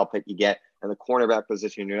 Grant Delpit you get. And the cornerback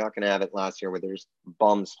position, you're not going to have it last year where there's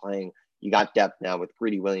bums playing. You got depth now with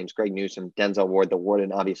Greedy Williams, Greg Newsome, Denzel Ward, the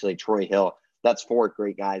Warden, obviously Troy Hill. That's 4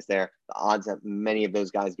 great guys there. The odds that many of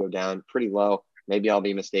those guys go down pretty low. Maybe I'll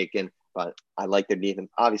be mistaken, but I like their defense.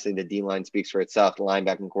 Obviously, the D-line speaks for itself. The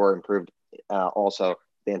linebacking core improved also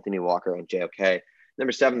with Anthony Walker and JOK.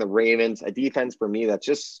 Number 7, the Ravens, a defense for me that's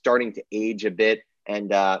just starting to age a bit and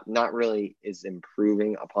not really is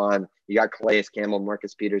improving upon. You got Calais Campbell,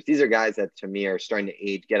 Marcus Peters. These are guys that, to me, are starting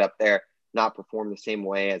to age, get up there, not perform the same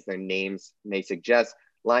way as their names may suggest.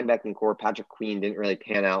 linebacking core. Patrick Queen didn't really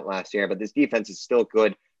pan out last year, but this defense is still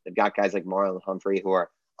good. They've got guys like Marlon Humphrey who are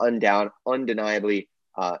undeniably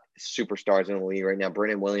superstars in the league right now.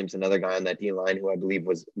 Brennan Williams, another guy on that D line who I believe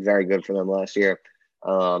was very good for them last year.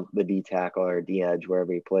 The D tackle or D edge,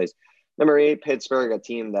 wherever he plays. Number 8, Pittsburgh, a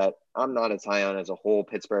team that I'm not as high on as a whole.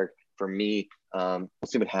 Pittsburgh, for me, we'll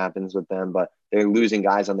see what happens with them, but they're losing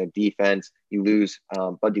guys on their defense. You lose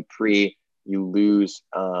Bud Dupree. You lose,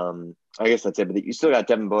 I guess that's it, but you still got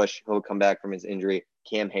Devin Bush, who'll come back from his injury.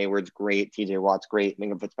 Cam Hayward's great. TJ Watt's great.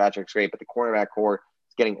 Minka Fitzpatrick's great, but the cornerback core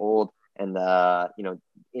is getting old. And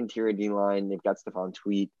interior D line, they've got Stephon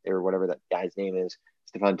Tweet or whatever that guy's name is,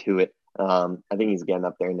 Stephon Tuitt. I think he's getting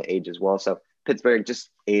up there in the age as well. So Pittsburgh just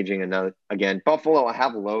aging again. Buffalo, I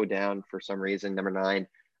have low down for some reason, number 9.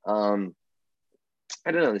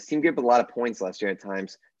 I don't know. This team gave up a lot of points last year at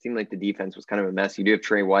times. It seemed like the defense was kind of a mess. You do have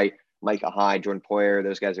Trey White, Micah Hyde, Jordan Poyer.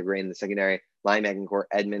 Those guys are great in the secondary. Linebacking core,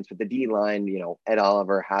 Edmonds. But the D line, Ed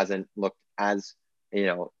Oliver hasn't looked as,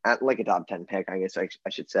 at like a top 10 pick, I guess I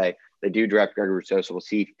should say. They do draft Greg Rousseau, so we'll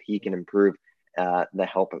see if he can improve the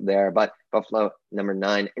help there. But Buffalo, number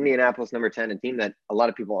 9. Indianapolis, number 10, a team that a lot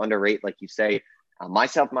of people underrate, like you say.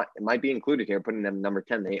 Myself might be included here, putting them number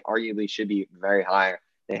 10. They arguably should be very high.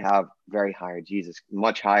 They have very high,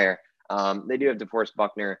 much higher. They do have DeForest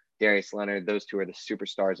Buckner, Darius Leonard. Those two are the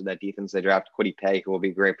superstars of that defense. They draft Kwity Paye, who will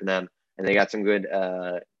be great for them. And they got some good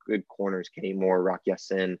corners, Kenny Moore, Rock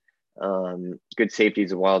Ya-Sin, good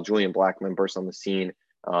safeties as well. Julian Blackmon burst on the scene.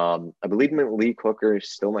 I believe Malik Hooker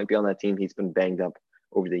still might be on that team. He's been banged up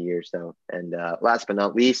over the years, though. And last but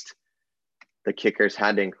not least, the Kickers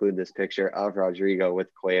had to include this picture of Rodrigo with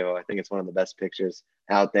Cuevo. I think it's one of the best pictures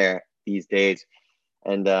out there these days.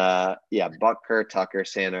 And Butker, Tucker,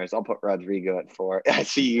 Sanders. I'll put Rodrigo at 4. I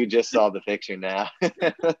see you just saw the picture now.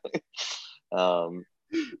 Will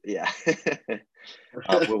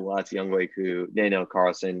Watts, Younghoe Koo, Daniel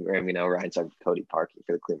Carlson, Ryan Suggs, Cody Parkey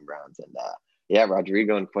for the Cleveland Browns. And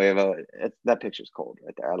Rodrigo and Cuevo. That picture's cold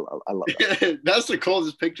right there. I love that. That's the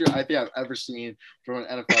coldest picture I think I've ever seen from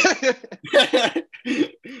an NFL.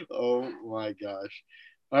 Oh my gosh.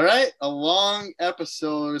 All right, a long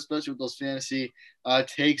episode, especially with those fantasy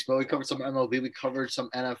takes, but we covered some MLB, we covered some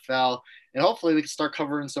NFL, and hopefully we can start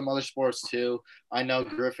covering some other sports too. I know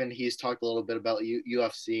Griffin, he's talked a little bit about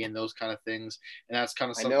UFC and those kind of things, and that's kind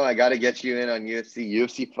of something. I know I got to get you in on UFC.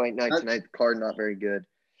 UFC Fight Night tonight, the card not very good.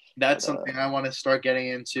 That's something I want to start getting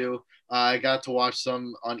into. I got to watch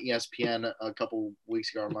some on ESPN a couple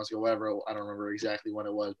weeks ago or months ago, whatever. I don't remember exactly when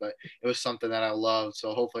it was, but it was something that I loved.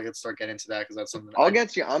 So hopefully I can start getting into that because that's something. I'll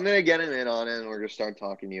get you. I'm going to get him in on it, and we're going to start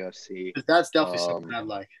talking UFC. That's definitely something I'd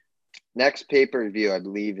like. Next pay-per-view, I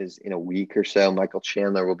believe, is in a week or so. Michael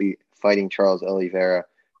Chandler will be fighting Charles Oliveira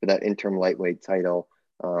for that interim lightweight title.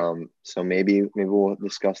 So maybe we'll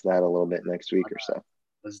discuss that a little bit next week or so.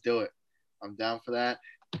 Let's do it. I'm down for that.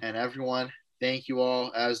 And everyone, thank you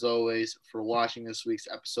all, as always, for watching this week's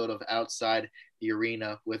episode of Outside the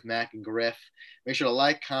Arena with Mac and Griff. Make sure to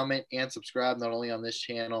like, comment, and subscribe, not only on this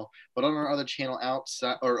channel, but on our other channel,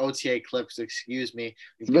 Outside or OTA Clips, excuse me.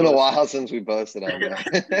 It's been a while since we posted on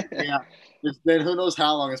that. Yeah, it's been who knows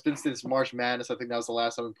how long. It's been since March Madness. I think that was the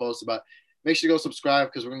last time we posted, but make sure to go subscribe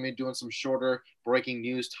because we're going to be doing some shorter breaking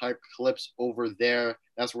news type clips over there.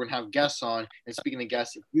 That's where we're going to have guests on. And speaking of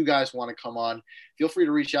guests, if you guys want to come on, feel free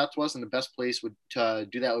to reach out to us. And the best place to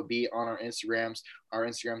do that would be on our Instagrams. Our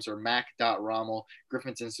Instagrams are mac.rommel.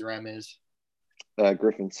 Griffin's Instagram is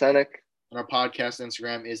Griffin Senek. And our podcast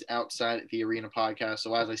Instagram is Outside the Arena Podcast.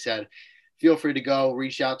 So as I said, feel free to go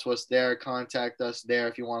reach out to us there, contact us there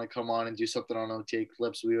if you want to come on and do something on OTA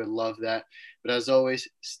Clips. We would love that. But as always,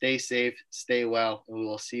 stay safe, stay well, and we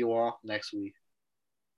will see you all next week.